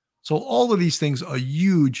Cassie. So all of these things are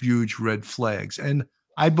huge, huge red flags. And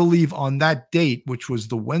I believe on that date, which was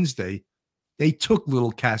the Wednesday, they took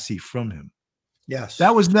little Cassie from him. Yes.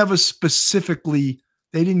 That was never specifically,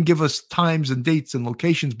 they didn't give us times and dates and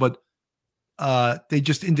locations, but they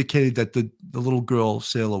just indicated that the little girl,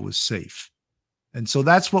 Sailor, was safe. And so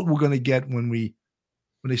that's what we're going to get when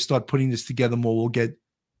they start putting this together more. We'll get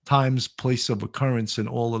times, place of occurrence, and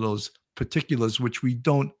all of those particulars, which we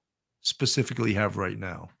don't specifically have right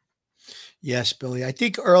now. Yes, Billy. I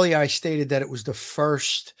think earlier I stated that it was the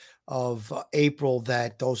 1st of April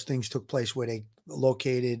that those things took place, where they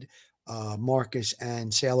located Marcus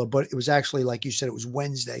and Sailor, but it was actually, like you said, it was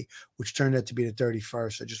Wednesday, which turned out to be the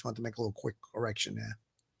 31st. I just wanted to make a little quick correction there.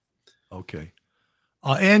 Okay.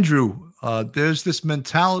 Andrew, there's this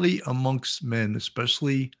mentality amongst men,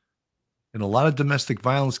 especially in a lot of domestic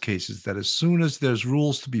violence cases, that as soon as there's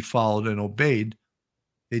rules to be followed and obeyed,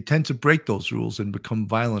 they tend to break those rules and become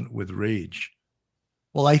violent with rage.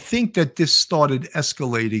 Well, I think that this started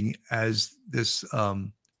escalating as this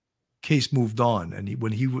case moved on. And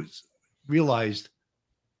when he realized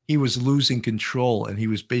he was losing control, and he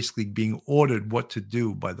was basically being ordered what to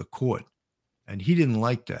do by the court. And he didn't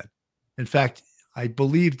like that. In fact, I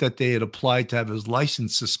believe that they had applied to have his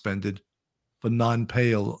license suspended for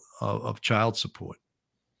non-pay of child support.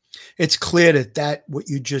 It's clear that what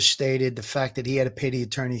you just stated, the fact that he had to pay the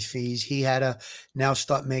attorney's fees, he had to now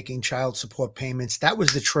start making child support payments. That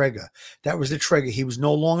was the trigger. That was the trigger. He was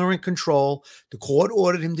no longer in control. The court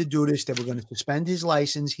ordered him to do this. They were going to suspend his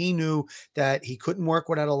license. He knew that he couldn't work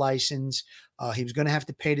without a license. He was going to have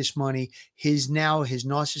to pay this money. His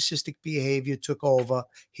narcissistic behavior took over.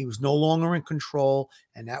 He was no longer in control,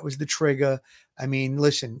 and that was the trigger. I mean,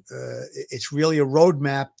 listen, it's really a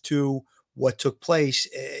roadmap to what took place.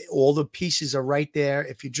 All the pieces are right there.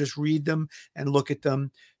 If you just read them and look at them,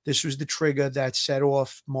 this was the trigger that set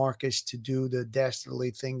off Marcus to do the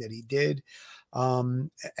dastardly thing that he did. And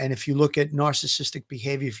if you look at narcissistic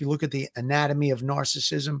behavior, if you look at the anatomy of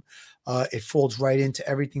narcissism, it falls right into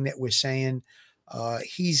everything that we're saying.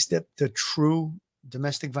 He's the true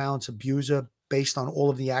domestic violence abuser based on all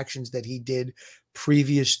of the actions that he did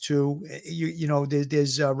previous to,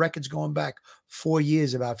 there's records going back 4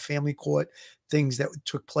 years about family court things that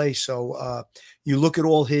took place. So you look at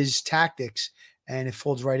all his tactics and it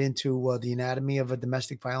falls right into the anatomy of a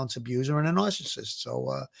domestic violence abuser and a narcissist.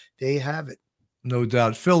 So there you have it. No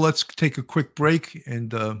doubt. Phil, let's take a quick break and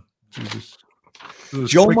do this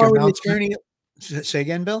Joe Murray, attorney. Say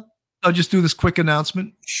again, Bill? I'll just do this quick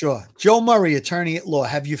announcement. Sure. Joe Murray, attorney at law.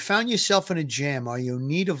 Have you found yourself in a jam? Are you in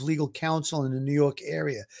need of legal counsel in the New York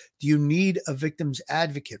area? Do you need a victim's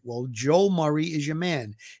advocate? Well, Joe Murray is your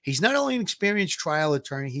man. He's not only an experienced trial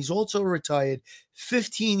attorney, he's also a retired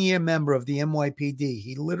 15-year member of the NYPD.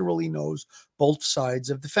 He literally knows both sides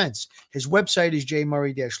of the fence. His website is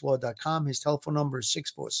jmurray-law.com. His telephone number is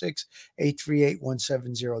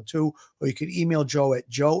 646-838-1702, or you could email Joe at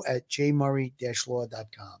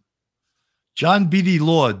jmurray-law.com. John Beatty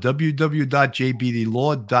Law,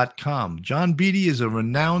 www.jbdlaw.com. John Beatty is a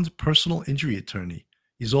renowned personal injury attorney.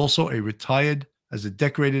 He's also retired as a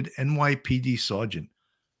decorated NYPD sergeant.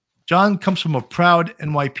 John comes from a proud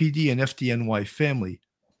NYPD and FDNY family.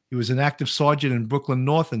 He was an active sergeant in Brooklyn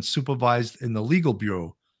North and supervised in the legal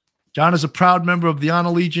bureau. John is a proud member of the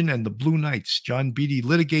Honor Legion and the Blue Knights. John Beatty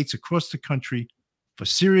litigates across the country for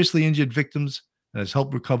seriously injured victims and has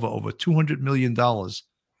helped recover over $200 million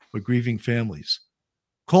for grieving families.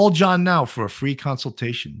 Call John now for a free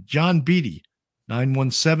consultation. John Beatty,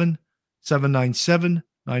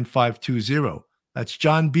 917-797-9520. That's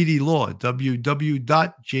John Beatty Law,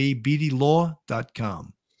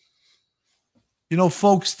 www.jbeattylaw.com. You know,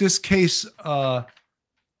 folks, this case, a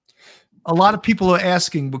lot of people are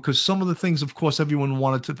asking, because some of the things, of course,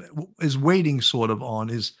 everyone is waiting sort of on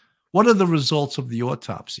is, what are the results of the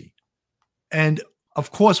autopsy? And of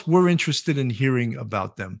course, we're interested in hearing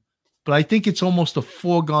about them, but I think it's almost a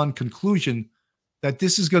foregone conclusion that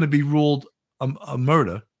this is going to be ruled a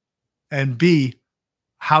murder. And B,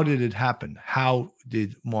 how did it happen? How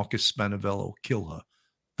did Marcus Spanivello kill her?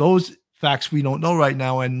 Those facts we don't know right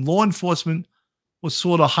now. And law enforcement was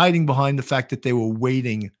sort of hiding behind the fact that they were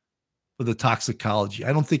waiting for the toxicology.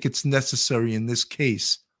 I don't think it's necessary in this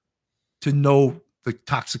case to know the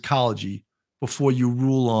toxicology before you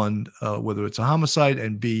rule on whether it's a homicide,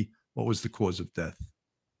 and B, what was the cause of death.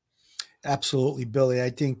 Absolutely, Billy.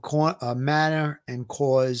 I think manner and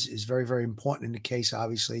cause is very, very important in the case.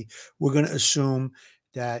 Obviously, we're going to assume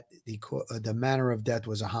that the manner of death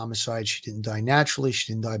was a homicide. She didn't die naturally.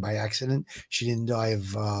 She didn't die by accident. She didn't die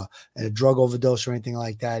of a drug overdose or anything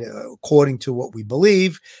like that, according to what we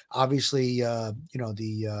believe. Obviously, the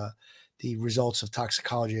results of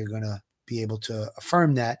toxicology are going to be able to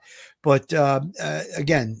affirm that. But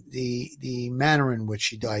again, the manner in which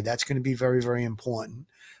she died, that's going to be very, very important.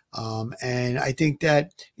 And I think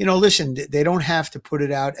that, listen, they don't have to put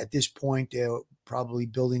it out at this point. They're probably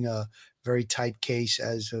building a very tight case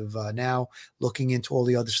as of now, looking into all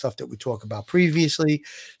the other stuff that we talked about previously.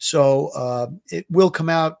 So it will come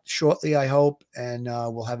out shortly, I hope, and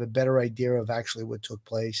we'll have a better idea of actually what took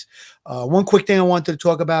place. One quick thing I wanted to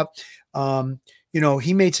talk about,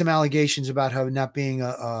 he made some allegations about her not being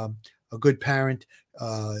a good parent,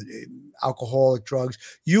 alcoholic, drugs.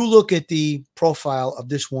 You look at the profile of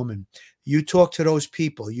this woman, you talk to those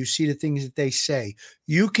people, you see the things that they say,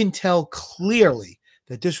 you can tell clearly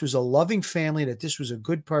that this was a loving family, that this was a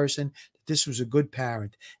good person, that this was a good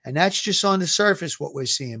parent. And that's just on the surface what we're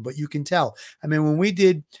seeing, but you can tell. I mean, when we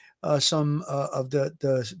did some of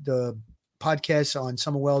the podcasts on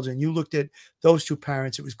Summer Wells, and you looked at those two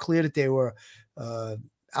parents, it was clear that they were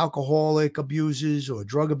alcoholic abusers or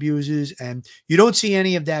drug abusers. And you don't see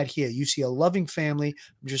any of that here. You see a loving family.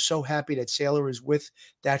 I'm just so happy that Sailor is with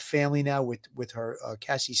that family now, with her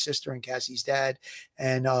Cassie's sister and Cassie's dad.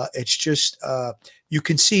 And it's just you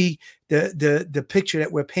can see the picture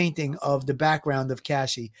that we're painting of the background of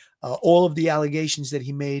Cassie. All of the allegations that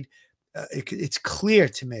he made, it's clear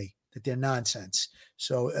to me that they're nonsense.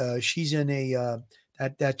 So she's in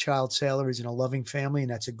that child, Sailor, is in a loving family, and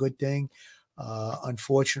that's a good thing.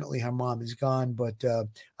 Unfortunately, her mom is gone, but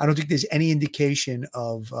I don't think there's any indication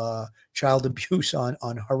of child abuse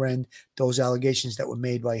on her end. Those allegations that were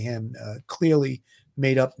made by him clearly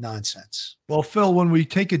made up nonsense. Well, Phil, when we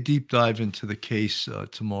take a deep dive into the case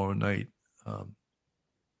tomorrow night,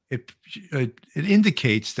 it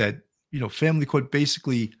indicates that family court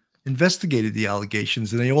basically investigated the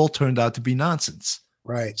allegations, and they all turned out to be nonsense.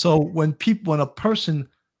 Right. So when a person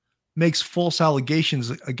makes false allegations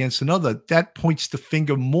against another, that points the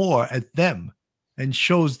finger more at them and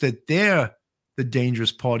shows that they're the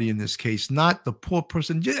dangerous party in this case, not the poor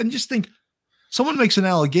person. And just think, someone makes an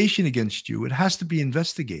allegation against you, it has to be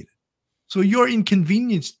investigated. So you're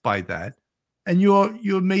inconvenienced by that, and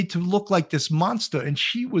you're made to look like this monster. And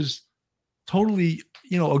she was totally,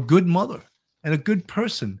 a good mother and a good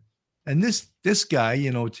person. And this guy,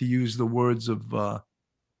 to use the words of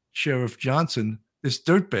Sheriff Johnson, this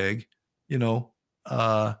dirtbag, even though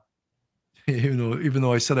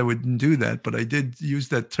I said I wouldn't do that, but I did use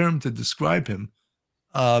that term to describe him.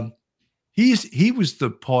 He was the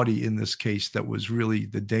party in this case that was really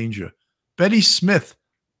the danger. Betty Smith,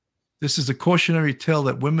 this is a cautionary tale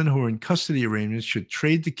that women who are in custody arrangements should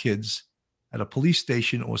trade the kids at a police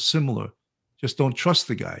station or similar. Just don't trust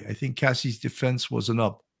the guy. I think Cassie's defense wasn't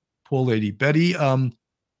up. Poor lady. Betty, I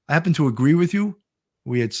happen to agree with you.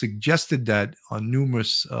 We had suggested that on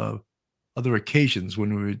numerous other occasions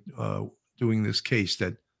when we were doing this case,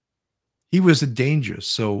 that he was a danger.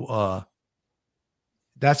 So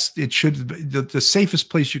it should be the safest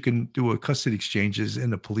place you can do a custody exchange is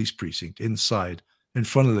in a police precinct, inside, in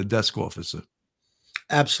front of the desk officer.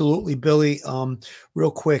 Absolutely, Billy.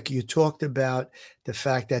 Real quick, you talked about the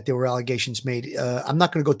fact that there were allegations made. I'm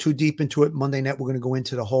not going to go too deep into it. Monday night, we're going to go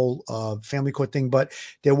into the whole family court thing, but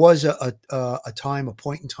there was a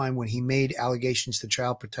point in time when he made allegations to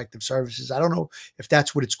Child Protective Services. I don't know if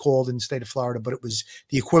that's what it's called in the state of Florida, but it was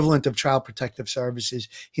the equivalent of Child Protective Services.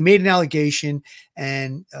 He made an allegation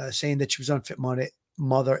and saying that she was unfit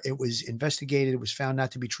mother. It was investigated. It was found not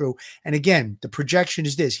to be true. And again, the projection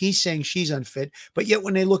is this: he's saying she's unfit, but yet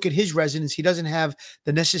when they look at his residence, he doesn't have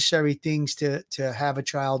the necessary things to have a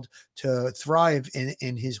child to thrive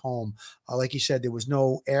in his home. Like you said, there was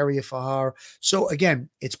no area for her. So again,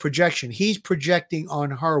 it's projection. He's projecting on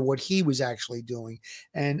her what he was actually doing.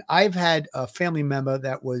 And I've had a family member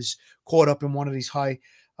that was caught up in one of these high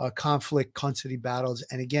conflict custody battles.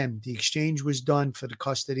 And again, the exchange was done for the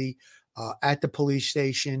custody at the police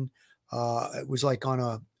station. It was like on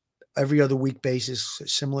a every other week basis,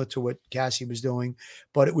 similar to what Cassie was doing,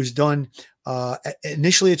 but it was done.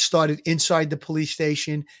 Initially, it started inside the police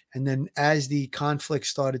station, and then as the conflict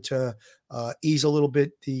started to ease a little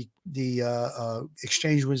bit, the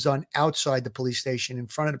exchange was done outside the police station, in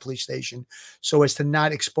front of the police station, so as to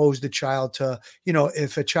not expose the child to,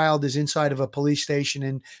 if a child is inside of a police station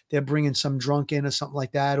and they're bringing some drunk in or something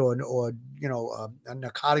like that, or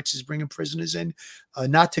narcotics is bringing prisoners in,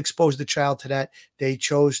 not to expose the child to that. They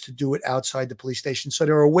chose to do it outside the police station. So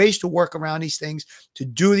there are ways to work around these things, to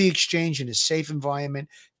do the exchange in a safe environment.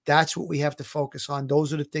 That's what we have to focus on.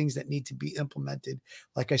 Those are the things that need to be implemented.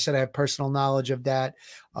 Like I said, I have personal knowledge of that.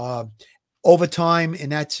 Over time, in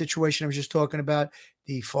that situation I was just talking about,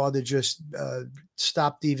 the father just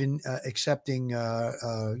stopped even accepting,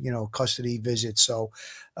 custody visits. So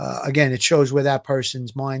again, it shows where that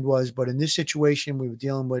person's mind was. But in this situation, we were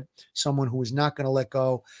dealing with someone who was not going to let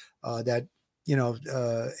go, that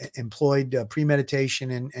employed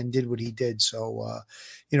premeditation and did what he did. So,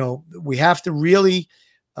 we have to really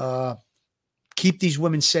keep these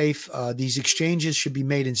women safe. These exchanges should be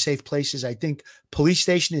made in safe places. I think police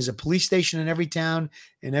station is a police station in every town,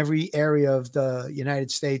 in every area of the United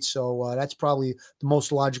States. So that's probably the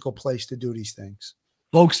most logical place to do these things.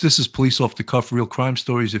 Folks, this is Police Off the Cuff, Real Crime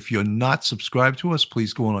Stories. If you're not subscribed to us,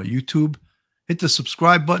 please go on our YouTube, hit the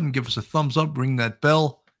subscribe button, give us a thumbs up, ring that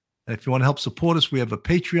bell. And if you want to help support us, we have a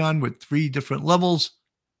Patreon with 3 different levels,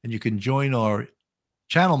 and you can join our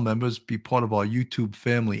channel members, be part of our YouTube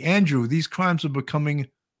family. Andrew, these crimes are becoming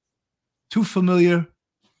too familiar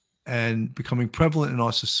and becoming prevalent in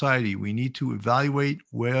our society. We need to evaluate,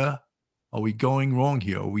 where are we going wrong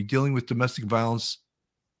here? Are we dealing with domestic violence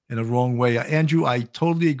in a wrong way? Andrew, I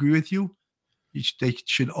totally agree with you. They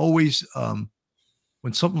should always,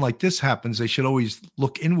 when something like this happens, they should always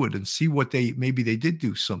look inward and see what maybe they did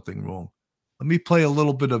do something wrong. Let me play a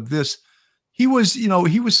little bit of this. He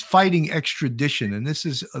was fighting extradition, and this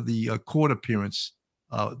is the court appearance,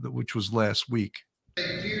 which was last week.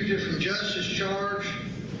 Fugitive from justice charge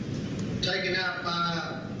taken out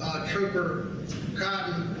by Trooper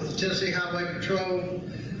Cotton with the Tennessee Highway Patrol.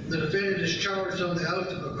 The defendant is charged on the oath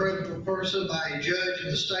of a credible person by a judge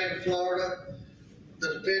in the state of Florida.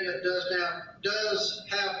 The defendant does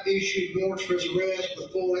have issued warrants for his arrest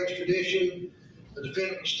with full extradition. The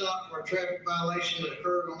defendant was stopped for a traffic violation that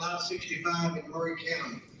occurred on I-65 in Murray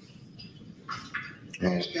County.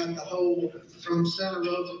 It's got the whole from Santa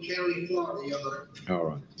Rosa County, Florida, Your Honor. All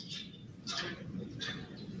right.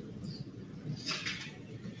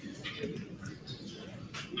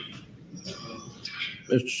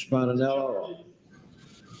 Mr. Spinanello,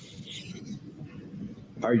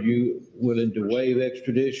 are you willing to waive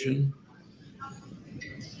extradition?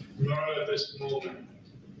 Not at this moment.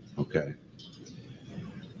 Okay.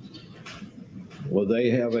 Well, they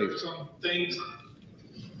have There are some things.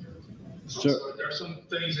 Sir. There are some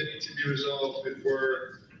things that need to be resolved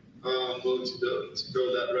before willing to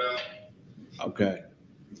go that route. Okay.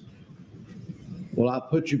 Well, I'll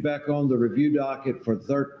put you back on the review docket for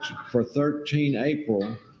 13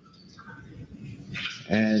 April.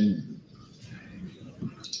 And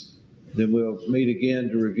then we'll meet again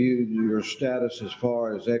to review your status as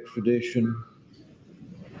far as extradition.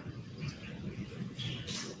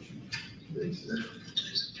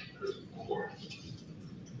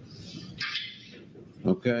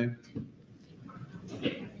 Okay.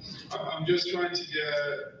 I'm just trying to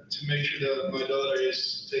make sure that my daughter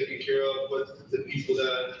is taken care of with the people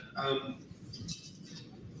that I'm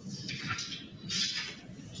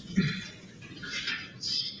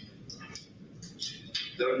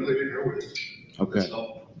living here with. Okay.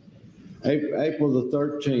 April the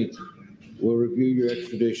 13th, we'll review your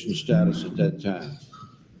extradition status at that time.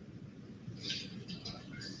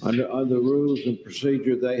 Under rules and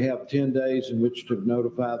procedure, they have 10 days in which to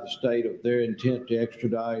notify the state of their intent to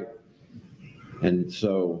extradite. And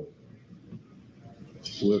so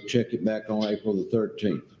we'll check it back on April the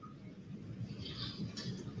 13th.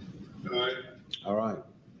 All right. All right.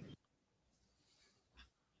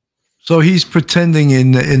 So he's pretending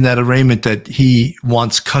in that arraignment that he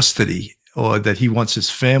wants custody, or that he wants his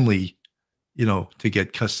family, to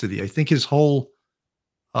get custody. I think his whole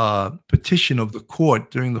petition of the court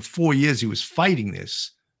during the 4 years he was fighting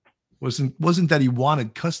this wasn't that he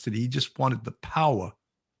wanted custody. He just wanted the power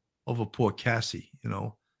over poor Cassie,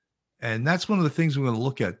 and that's one of the things we're going to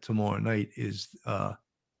look at tomorrow night is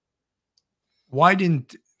why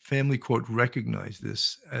didn't family court recognize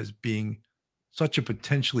this as being such a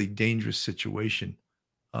potentially dangerous situation?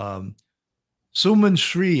 Suman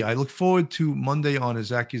Shri, I look forward to Monday on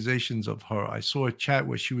his accusations of her. I saw a chat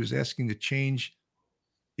where she was asking to change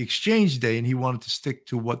the exchange day, and he wanted to stick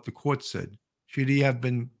to what the court said. Should he have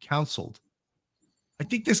been counseled? I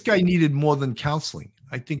think this guy needed more than counseling.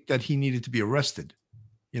 I think that he needed to be arrested,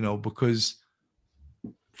 because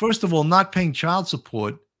first of all, not paying child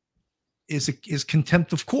support is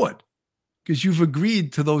contempt of court, because you've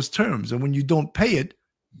agreed to those terms. And when you don't pay it,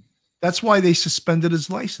 that's why they suspended his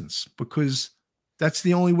license, because that's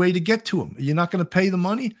the only way to get to him. You're not going to pay the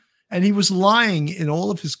money. And he was lying in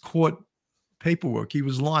all of his court paperwork. He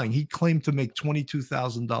was lying. He claimed to make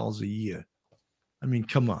 $22,000 a year. I mean,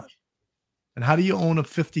 come on. And how do you own a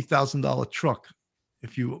 $50,000 truck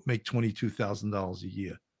if you make $22,000 a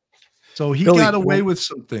year? So he got away with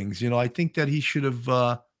some things. I think that he should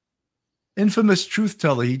have, infamous truth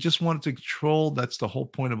teller. He just wanted to control. That's the whole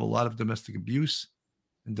point of a lot of domestic abuse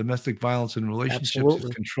and domestic violence in relationships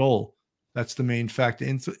is control. That's the main factor.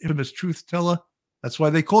 Infamous truth teller. That's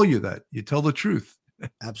why they call you that. You tell the truth.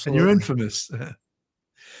 Absolutely. And you're infamous.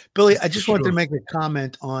 Billy, I just wanted to make a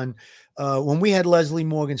comment on when we had Leslie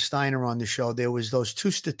Morgan Steiner on the show, there was those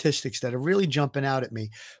two statistics that are really jumping out at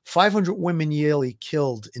me. 500 women yearly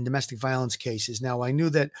killed in domestic violence cases. Now, I knew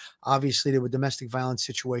that obviously there were domestic violence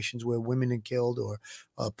situations where women are killed or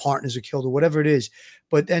partners are killed or whatever it is.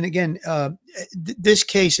 But then again, this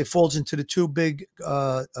case, it falls into the two big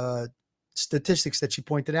statistics that she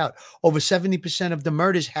pointed out. Over 70% of the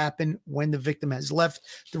murders happen when the victim has left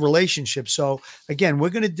the relationship. So again, we're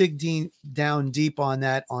going to dig down deep on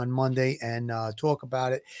that on Monday and talk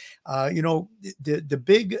about it. The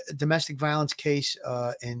big domestic violence case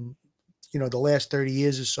in the last 30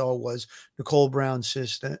 years or so was Nicole Brown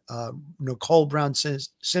Simpson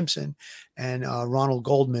and Ronald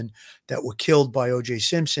Goldman that were killed by O.J.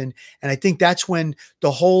 Simpson. And I think that's when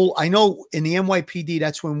I know in the NYPD,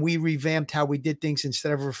 that's when we revamped how we did things.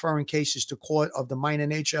 Instead of referring cases to court of the minor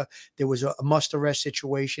nature, there was a must arrest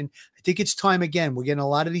situation. I think it's time again. We're getting a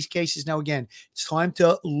lot of these cases now. Again, it's time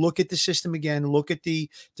to look at the system again, look at the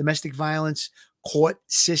domestic violence court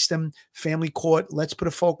system, family court. Let's put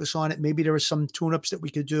a focus on it. Maybe there are some tune-ups that we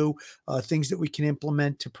could do, things that we can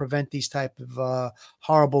implement to prevent these type of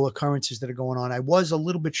horrible occurrences that are going on. I was a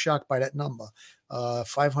little bit shocked by that number,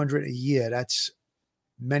 500 a year. That's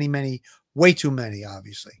many, way too many,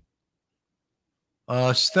 obviously.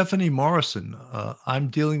 Stephanie Morrison, I'm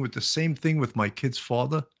dealing with the same thing with my kid's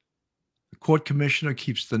father. The court commissioner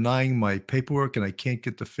keeps denying my paperwork, and I can't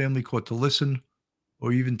get the family court to listen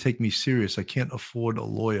or even take me serious. I can't afford a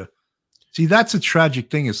lawyer. See, that's a tragic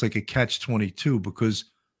thing. It's like a catch-22 because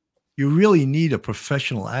you really need a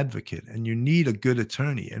professional advocate and you need a good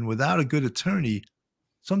attorney. And without a good attorney,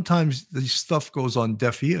 sometimes this stuff goes on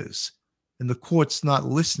deaf ears and the court's not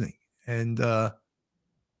listening. And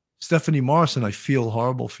Stephanie Morrison, I feel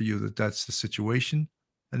horrible for you that that's the situation.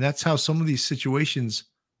 And that's how some of these situations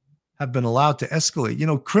have been allowed to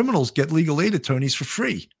escalate. Criminals get legal aid attorneys for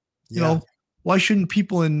free. Why shouldn't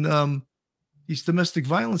people in these domestic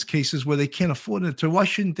violence cases where they can't afford an attorney, why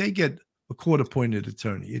shouldn't they get a court-appointed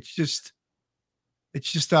attorney? It's just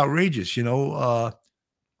outrageous,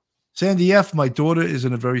 Sandy F., my daughter is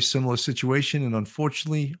in a very similar situation, and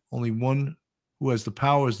unfortunately, only one who has the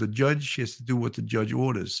power is the judge. She has to do what the judge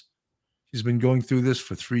orders. She's been going through this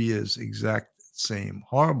for 3 years, exact same.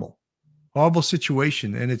 Horrible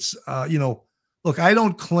situation. And it's, look, I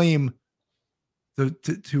don't claim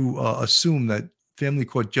to assume that family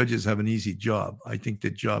court judges have an easy job. I think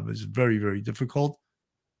their job is very, very difficult.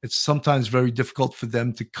 It's sometimes very difficult for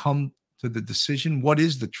them to come to the decision. What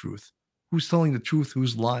is the truth? Who's telling the truth?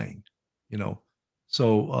 Who's lying?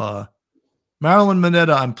 So Marilyn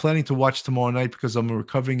Mineta, I'm planning to watch tomorrow night because I'm a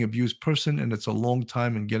recovering abused person, and it's a long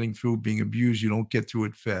time in getting through being abused. You don't get through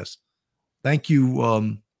it fast. Thank you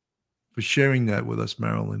for sharing that with us,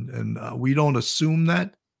 Marilyn. And we don't assume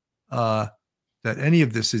that any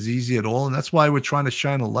of this is easy at all. And that's why we're trying to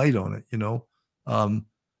shine a light on it,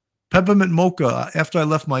 Peppermint Mocha, after I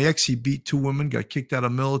left my ex, he beat 2 women, got kicked out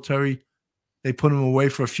of military. They put him away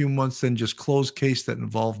for a few months, then just closed case that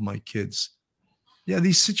involved my kids. Yeah,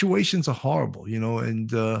 these situations are horrible,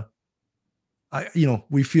 and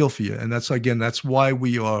we feel for you. And that's why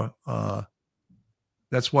we are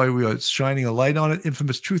shining a light on it.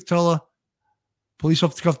 Infamous truth teller. Police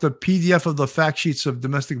off the PDF of the fact sheets of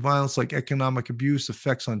domestic violence, like economic abuse,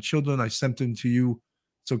 effects on children. I sent them to you.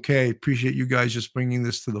 It's okay. I appreciate you guys just bringing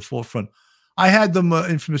this to the forefront. I had them,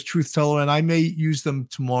 infamous truth teller, and I may use them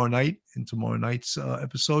tomorrow night in tomorrow night's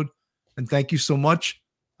episode. And thank you so much.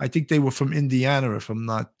 I think they were from Indiana, if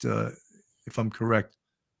I'm correct.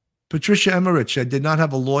 Patricia Emmerich, I did not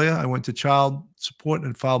have a lawyer. I went to child support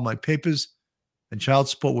and filed my papers, and child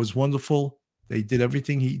support was wonderful. They did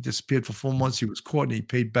everything. He disappeared for 4 months. He was caught and he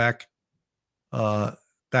paid back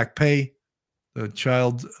pay. The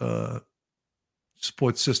child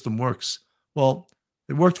support system works. Well,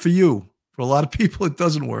 it worked for you. For a lot of people, it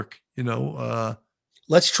doesn't work.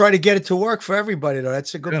 Let's try to get it to work for everybody, though.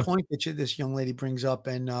 That's a good point that this young lady brings up.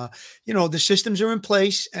 And, the systems are in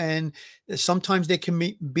place, and sometimes they can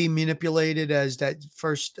be manipulated, as that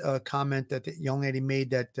first comment that the young lady made,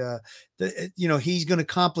 that, he's going to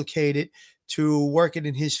complicate it to work it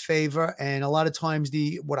in his favor. And a lot of times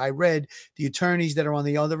what I read, the attorneys that are on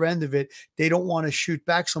the other end of it, they don't want to shoot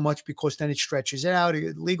back so much because then it stretches out,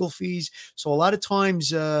 legal fees. So a lot of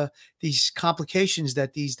times these complications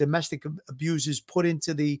that these domestic abusers put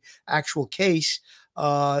into the actual case,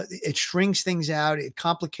 it strings things out, it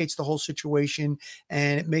complicates the whole situation,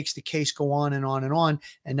 and it makes the case go on and on and on.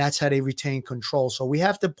 And that's how they retain control. So we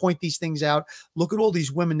have to point these things out. Look at all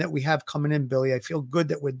these women that we have coming in, Billy. I feel good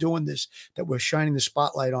that we're doing this, that we're shining the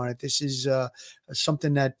spotlight on it. This is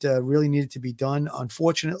something that really needed to be done.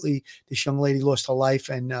 Unfortunately, this young lady lost her life,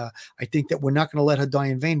 and I think that we're not going to let her die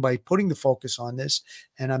in vain by putting the focus on this.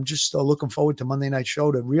 And I'm just looking forward to Monday Night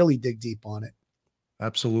Show to really dig deep on it.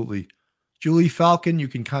 Absolutely. Julie Falcon, you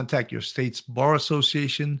can contact your state's bar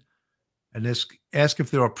association and ask if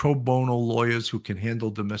there are pro bono lawyers who can handle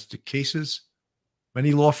domestic cases.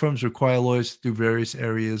 Many law firms require lawyers to do various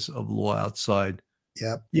areas of law outside.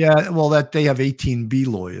 Yep. Yeah, well, that they have 18B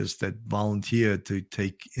lawyers that volunteer to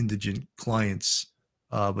take indigent clients.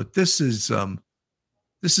 But this is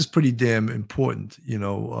pretty damn important,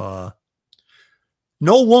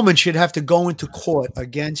 No woman should have to go into court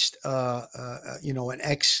against, an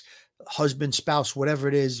ex-husband, spouse, whatever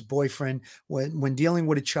it is, boyfriend, when dealing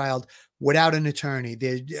with a child without an attorney.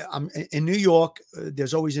 In New York,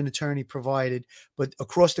 there's always an attorney provided, but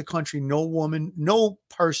across the country, no woman, no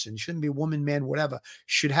person, shouldn't be a woman, man, whatever,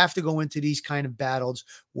 should have to go into these kind of battles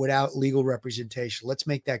without legal representation. Let's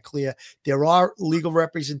make that clear. There are legal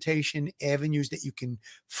representation avenues that you can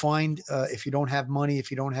find if you don't have money,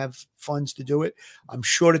 if you don't have funds to do it. I'm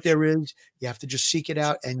sure that there is. You have to just seek it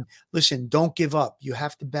out. And listen, don't give up. You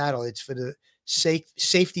have to battle. It's for the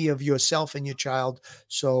safety of yourself and your child.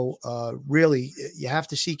 So really, you have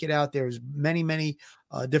to seek it out. There's many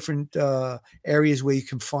different areas where you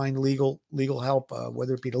can find legal help,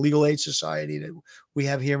 whether it be the Legal Aid Society that we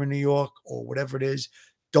have here in New York or whatever it is.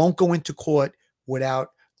 Don't go into court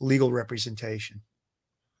without legal representation.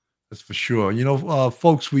 That's for sure.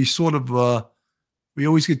 Folks, we sort of we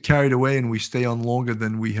always get carried away and we stay on longer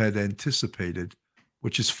than we had anticipated,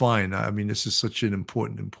 which is fine. I mean, this is such an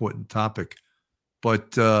important topic.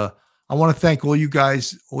 But I want to thank all you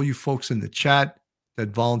guys, all you folks in the chat that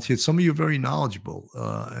volunteered. Some of you are very knowledgeable,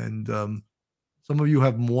 and some of you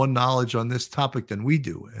have more knowledge on this topic than we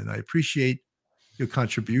do. And I appreciate your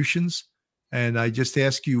contributions. And I just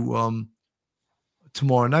ask you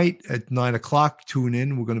tomorrow night at 9:00, tune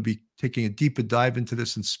in. We're going to be taking a deeper dive into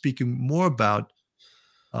this and speaking more about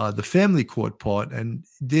the family court part. And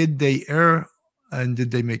did they err and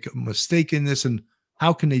did they make a mistake in this? And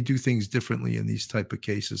how can they do things differently in these type of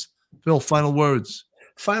cases? Phil, final words.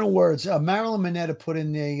 Final words. Marilyn Manetta put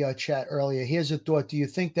in the chat earlier. Here's a thought. Do you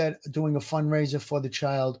think that doing a fundraiser for the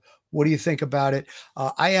child, what do you think about it?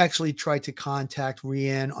 I actually tried to contact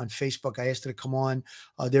Rianne on Facebook. I asked her to come on.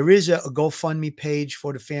 There is a GoFundMe page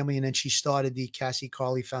for the family, and then she started the Cassie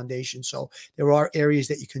Carley Foundation. So there are areas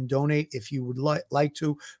that you can donate. If you would like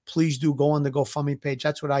to, please do go on the GoFundMe page.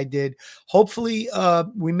 That's what I did. Hopefully,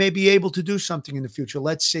 we may be able to do something in the future.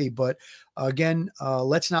 Let's see. But again,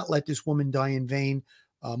 let's not let this woman die in vain.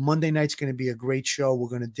 Monday night's going to be a great show. We're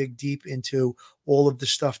going to dig deep into all of the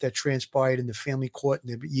stuff that transpired in the family court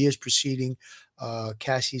in the years preceding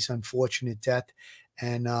Cassie's unfortunate death.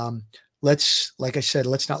 And like I said,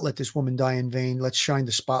 let's not let this woman die in vain. Let's shine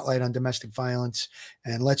the spotlight on domestic violence,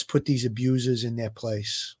 and let's put these abusers in their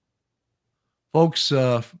place. Folks,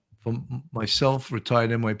 from myself,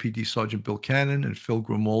 retired NYPD Sergeant Bill Cannon, and Phil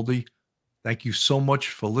Grimaldi, thank you so much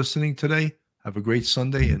for listening today. Have a great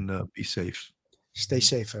Sunday, and be safe. Stay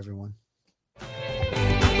safe, everyone.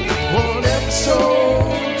 One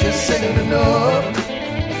episode just ain't enough.